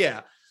away.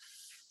 Yeah.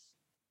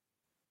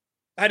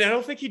 I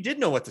don't think he did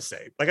know what to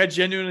say. Like, I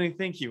genuinely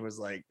think he was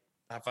like,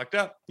 I fucked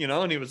up,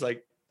 and he was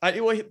like,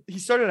 he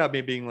started out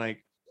being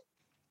like,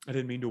 I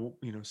didn't mean to,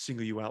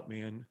 single you out,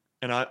 man.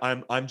 And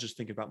I'm just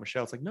thinking about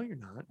Michelle. It's like, no, you're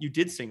not. You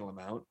did single him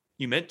out.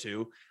 You meant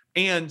to.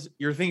 And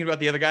you're thinking about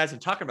the other guys and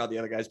talking about the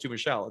other guys to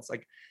Michelle. It's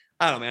like,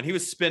 I don't know, man. He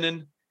was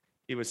spinning,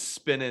 doing some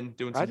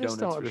donuts. I just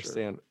don't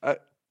understand. Sure.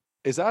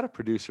 Is that a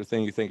producer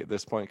thing, you think, at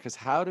this point? Because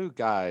how do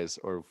guys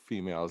or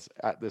females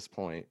at this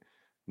point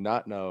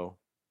not know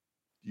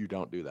you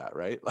don't do that,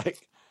 right?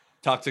 Like,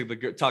 talk to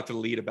the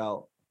lead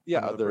about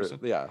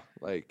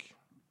like.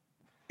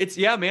 It's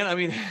man. I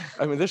mean,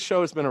 this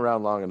show has been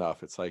around long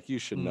enough. It's like you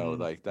should know,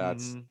 like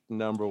that's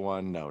number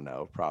one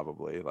no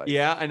probably. Like,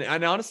 yeah,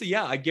 and honestly,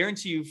 I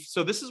guarantee you.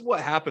 So this is what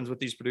happens with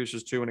these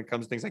producers too when it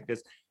comes to things like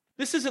this.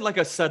 This isn't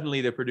like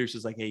suddenly the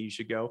producer's like, hey, you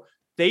should go.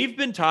 They've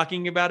been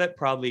talking about it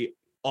probably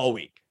all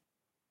week.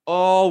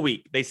 All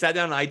week. They sat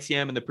down on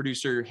ITM and the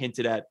producer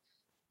hinted at,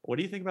 what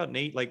do you think about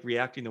Nate like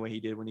reacting the way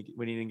he did when he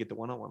didn't get the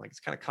one-on-one? Like, it's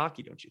kind of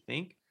cocky, don't you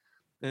think?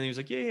 And he was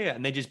like, yeah.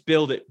 And they just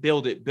build it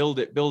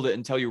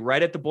until you're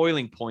right at the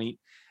boiling point.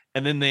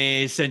 And then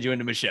they send you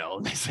into Michelle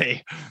and they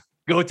say,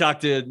 go talk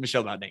to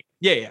Michelle about Nate.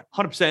 Yeah,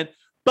 100%.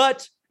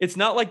 But it's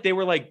not like they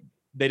were like,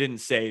 they didn't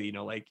say,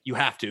 like you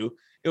have to.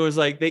 It was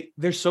like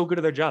they're so good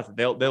at their jobs.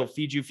 They'll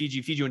feed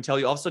you and tell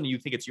you all of a sudden you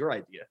think it's your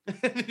idea.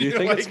 Do you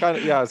think it's kind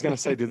of, I was going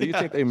to say, do you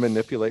think they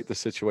manipulate the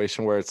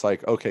situation where it's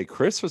like, okay,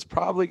 Chris was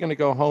probably going to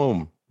go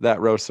home that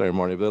rose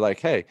ceremony. But they're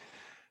like, hey,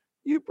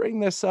 you bring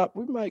this up,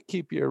 we might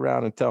keep you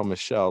around and tell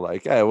Michelle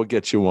like, hey, we'll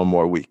get you one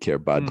more week here,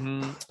 bud.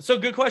 Mm-hmm. So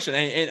good question.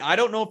 And I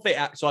don't know if they,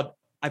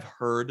 I've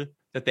heard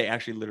that they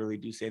actually literally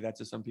do say that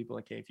to some people.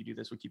 Like, hey, if you do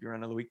this, we'll keep you around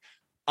another week.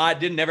 It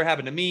didn't never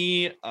happen to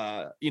me,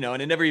 and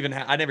it never even,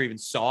 I never even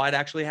saw it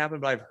actually happen,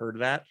 but I've heard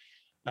that.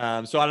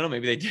 So I don't know,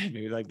 maybe they did,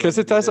 maybe like, because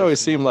it does always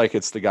seem like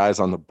it's the guys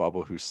on the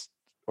bubble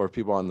or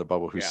people on the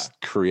bubble who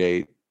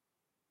create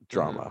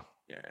drama.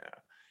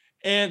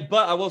 Yeah.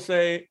 But I will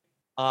say,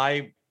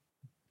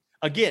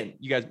 again,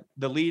 you guys,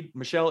 the lead,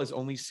 Michelle is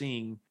only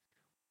seeing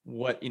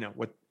what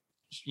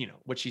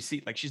she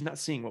sees. Like, she's not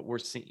seeing what we're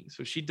seeing.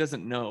 So she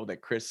doesn't know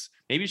that Chris,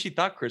 maybe she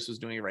thought Chris was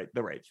doing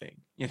the right thing,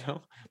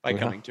 by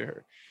coming to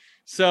her.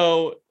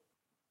 So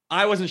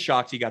I wasn't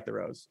shocked he got the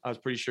rose. I was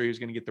pretty sure he was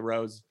going to get the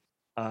rose.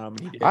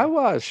 He did. I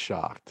was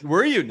shocked.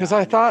 Were you? Because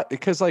I thought,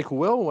 like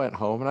Will went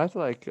home and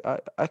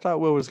I thought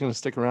Will was going to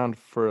stick around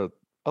for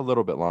a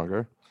little bit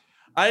longer.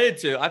 I did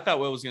too. I thought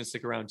Will was going to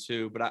stick around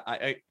too, but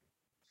but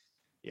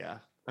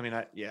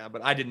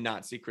I did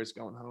not see Chris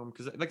going home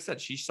because, like I said,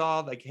 she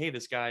saw like, hey,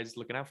 this guy's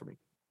looking out for me,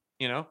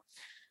 you know?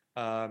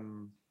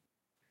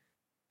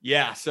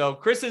 Yeah. So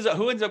Chris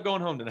who ends up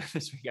going home tonight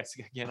this week?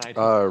 Again,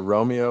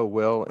 Romeo,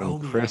 Will,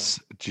 and Chris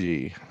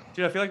G.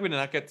 Dude, I feel like we did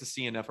not get to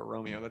see enough of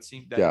Romeo.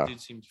 That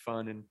dude seemed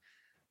fun and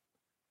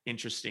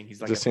interesting. He's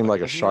like just seemed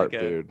like a sharp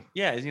dude.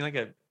 Yeah. Isn't he like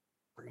a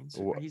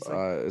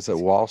is it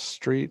Wall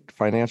Street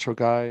financial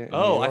guy?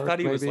 Oh, I thought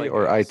he was like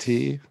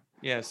IT.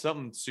 Yeah,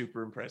 something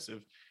super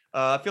impressive.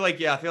 I feel like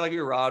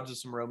we were robbed of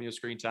some Romeo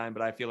screen time,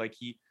 but I feel like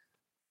he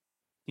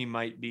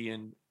might be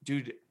in.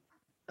 Dude,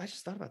 I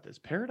just thought about this.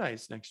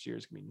 Paradise next year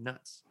is gonna be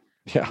nuts.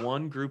 Yeah,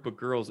 one group of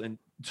girls and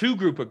two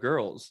group of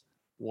girls,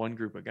 one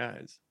group of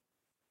guys.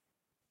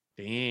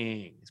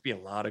 Dang, it's be a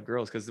lot of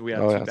girls because we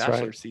have two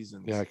Bachelor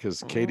seasons. Yeah,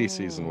 because Katie's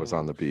season was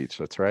on the beach.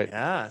 That's right.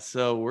 Yeah,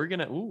 so we're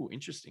gonna.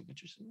 Interesting.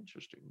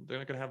 They're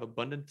not gonna have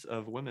abundance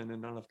of women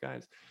and not enough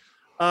guys.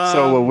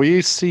 So will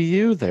we see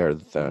you there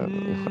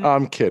then?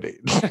 I'm kidding.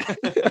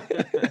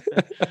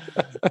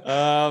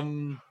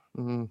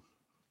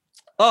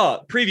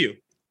 Preview.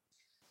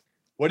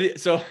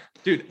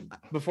 Dude,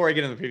 before I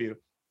get into the preview,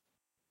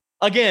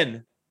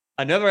 again,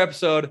 another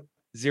episode,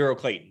 zero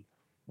Clayton.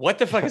 What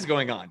the fuck is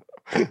going on?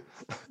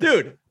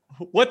 Dude,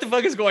 what the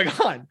fuck is going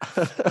on?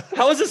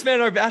 How is this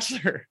man our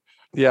Bachelor?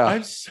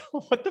 Yeah.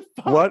 What the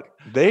fuck? What?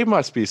 They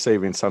must be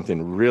saving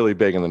something really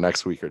big in the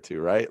next week or two,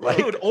 right?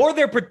 Dude, or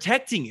they're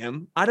protecting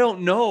him. I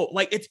don't know.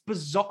 Like, it's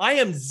bizarre. I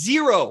am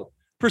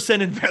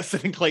 0%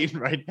 invested in Clayton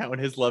right now in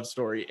his love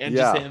story. And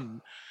just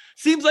him.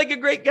 Seems like a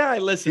great guy.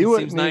 Listen,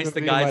 seems nice.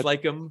 The guys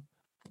like him.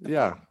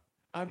 Yeah.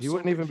 He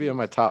wouldn't even be in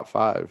my top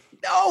 5.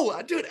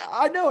 No, dude,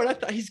 I know. And I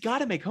thought he's got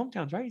to make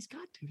hometowns, right?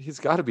 He's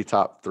got to be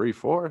top 3,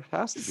 4.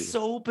 Has to be.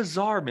 So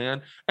bizarre,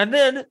 man. And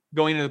then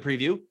going into the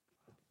preview,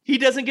 he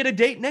doesn't get a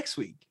date next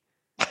week.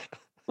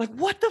 Like,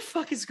 what the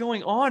fuck is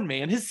going on,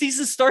 man? His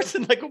season starts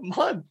in like a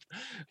month.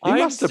 He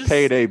must have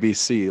paid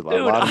ABC a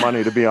lot of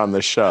money to be on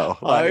the show.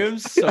 I am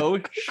so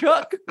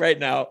shook right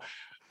now.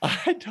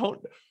 I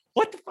don't.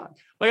 What the fuck?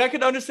 Like, I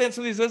could understand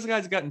some of these other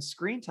guys have gotten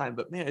screen time,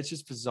 but man, it's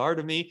just bizarre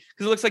to me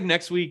because it looks like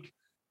next week,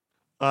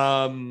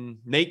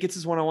 Nate gets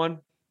his one-on-one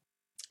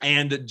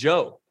and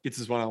Joe gets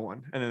his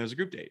one-on-one, and then there's a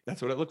group date.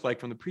 That's what it looked like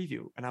from the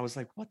preview. And I was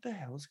like, what the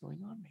hell is going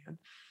on, man?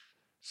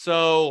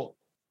 So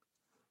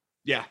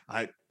yeah,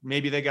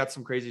 maybe they got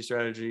some crazy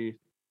strategy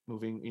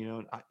moving,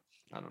 I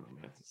don't know,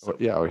 man.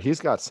 Or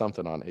he's got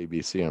something on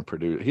ABC and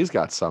Purdue. He's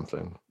got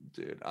something.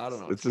 Dude, I don't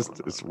know.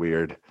 It's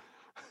weird.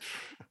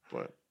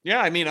 But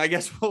yeah, I mean, I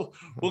guess we'll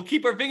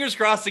keep our fingers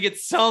crossed to get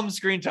some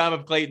screen time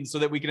of Clayton so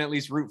that we can at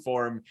least root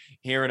for him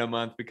here in a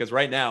month, because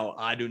right now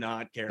I do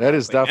not care. That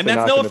is definitely, and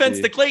that's no offense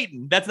to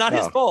Clayton. That's not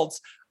his fault.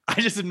 I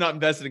just am not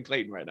invested in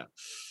Clayton right now.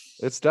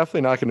 It's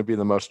definitely not going to be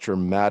the most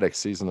dramatic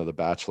season of The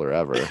Bachelor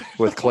ever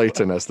with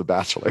Clayton as the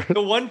Bachelor. The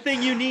one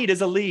thing you need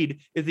as a lead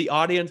is the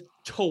audience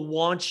to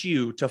want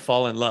you to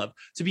fall in love,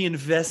 to be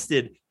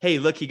invested. Hey,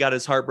 look, he got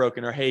his heart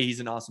broken, or hey, he's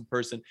an awesome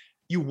person.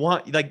 You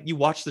watch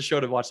the show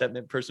to watch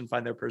that person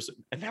find their person.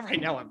 And then right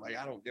now I'm like,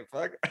 I don't give a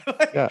fuck.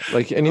 Yeah,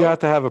 and you have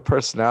to have a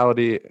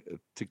personality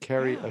to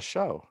carry a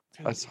show,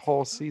 a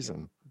whole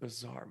season.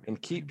 Bizarre, man.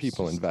 And keep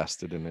people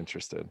invested and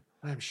interested.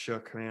 I'm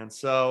shook, man.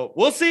 So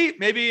we'll see.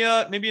 Maybe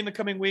in the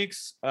coming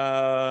weeks.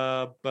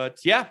 But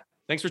yeah,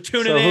 thanks for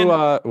tuning in.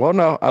 I want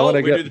to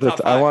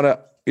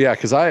get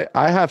because I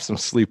have some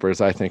sleepers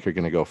I think are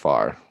going to go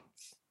far.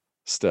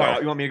 Still, all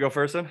right, you want me to go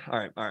first then? All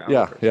right.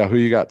 Yeah. Who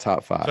you got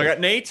top 5? So I got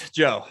Nate,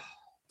 Joe,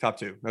 top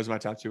 2. Those are my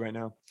top 2 right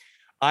now.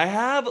 I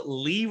have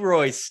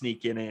Leroy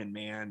sneaking in,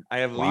 man.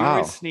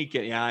 Leroy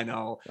sneaking. Yeah, I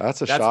know. That's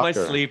shocker. My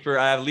sleeper.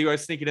 I have Leroy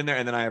sneaking in there,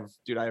 and then I have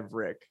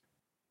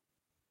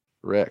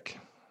Rick.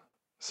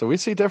 So we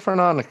see different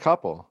on a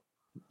couple.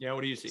 Yeah,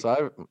 what do you see?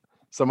 So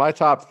my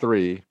top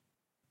 3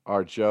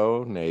 are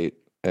Joe, Nate,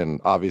 and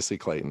obviously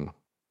Clayton,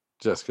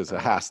 just because it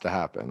has to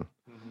happen.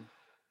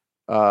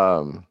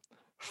 Mm-hmm.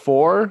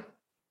 4,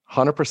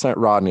 100%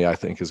 Rodney, I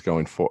think, is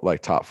going for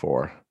like top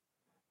 4.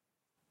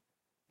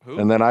 Who?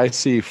 And then I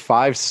see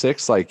 5,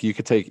 6, like you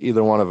could take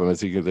either one of them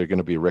as either they're going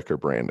to be Rick or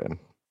Brandon.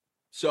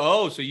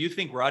 So you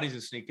think Rodney's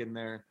gonna sneak in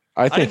there?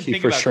 I think he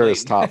for sure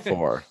is top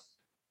 4.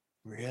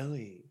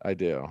 Really? I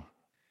do.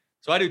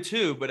 So I do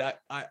too, but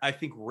I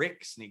think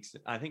Rick sneaks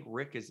in. I think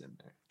Rick is in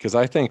there. Because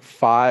I think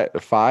 5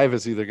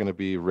 is either going to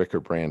be Rick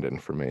or Brandon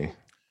for me.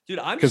 Dude,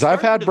 because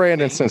I've had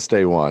Brandon since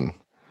day one.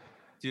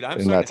 Dude, I'm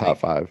in that top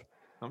 5.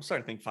 I'm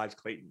starting to think 5's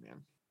Clayton,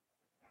 man.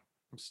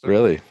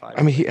 Really?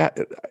 I mean,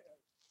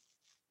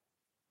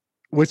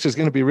 which is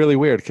going to be really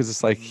weird because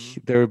it's like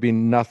there would be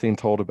nothing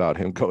told about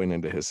him going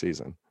into his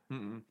season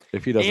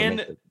if he doesn't.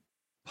 Make it.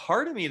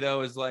 Part of me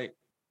though is like,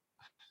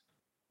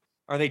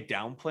 are they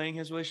downplaying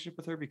his relationship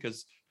with her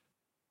because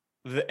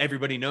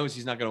everybody knows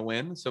he's not going to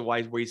win? So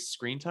why waste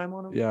screen time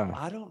on him? Yeah,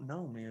 I don't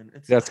know, man.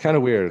 That's kind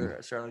of weird.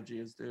 Their strategy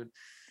is, dude.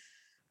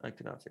 I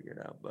cannot figure it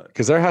out, but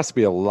because there has to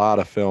be a lot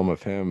of film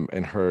of him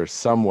and her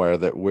somewhere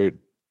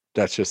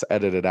that's just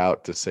edited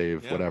out to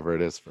save whatever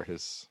it is for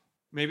his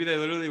Maybe they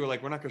literally were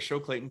like, we're not going to show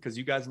Clayton because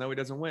you guys know he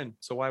doesn't win.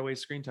 So why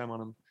waste screen time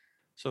on him?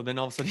 So then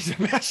all of a sudden he's a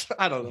Bachelor.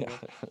 I don't know.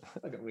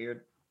 Fucking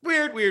weird.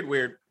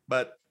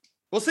 But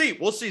we'll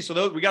see.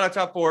 So we got our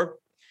top 4.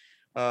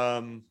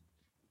 So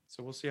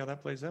we'll see how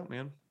that plays out,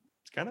 man.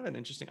 It's kind of an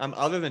interesting.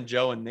 Other than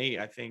Joe and Nate,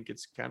 I think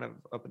it's kind of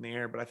up in the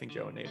air. But I think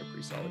Joe and Nate are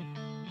pretty solid.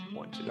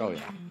 1, 2. Oh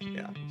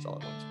yeah,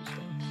 solid 1, 2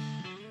 still.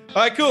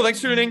 All right, cool. Thanks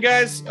for tuning in,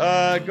 guys.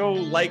 Go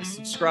like,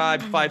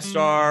 subscribe,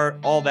 5-star,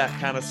 all that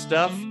kind of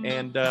stuff,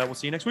 and we'll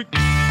see you next week.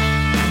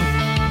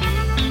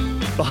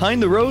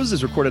 Behind the Rose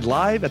is recorded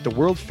live at the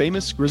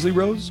world-famous Grizzly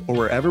Rose or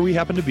wherever we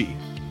happen to be.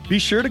 Be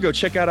sure to go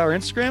check out our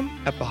Instagram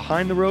at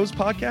Behind the Rose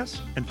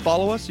Podcast and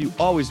follow us so you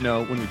always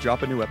know when we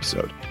drop a new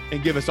episode.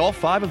 And give us all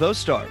 5 of those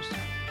stars.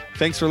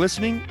 Thanks for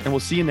listening, and we'll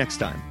see you next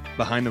time.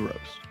 Behind the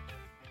Rose.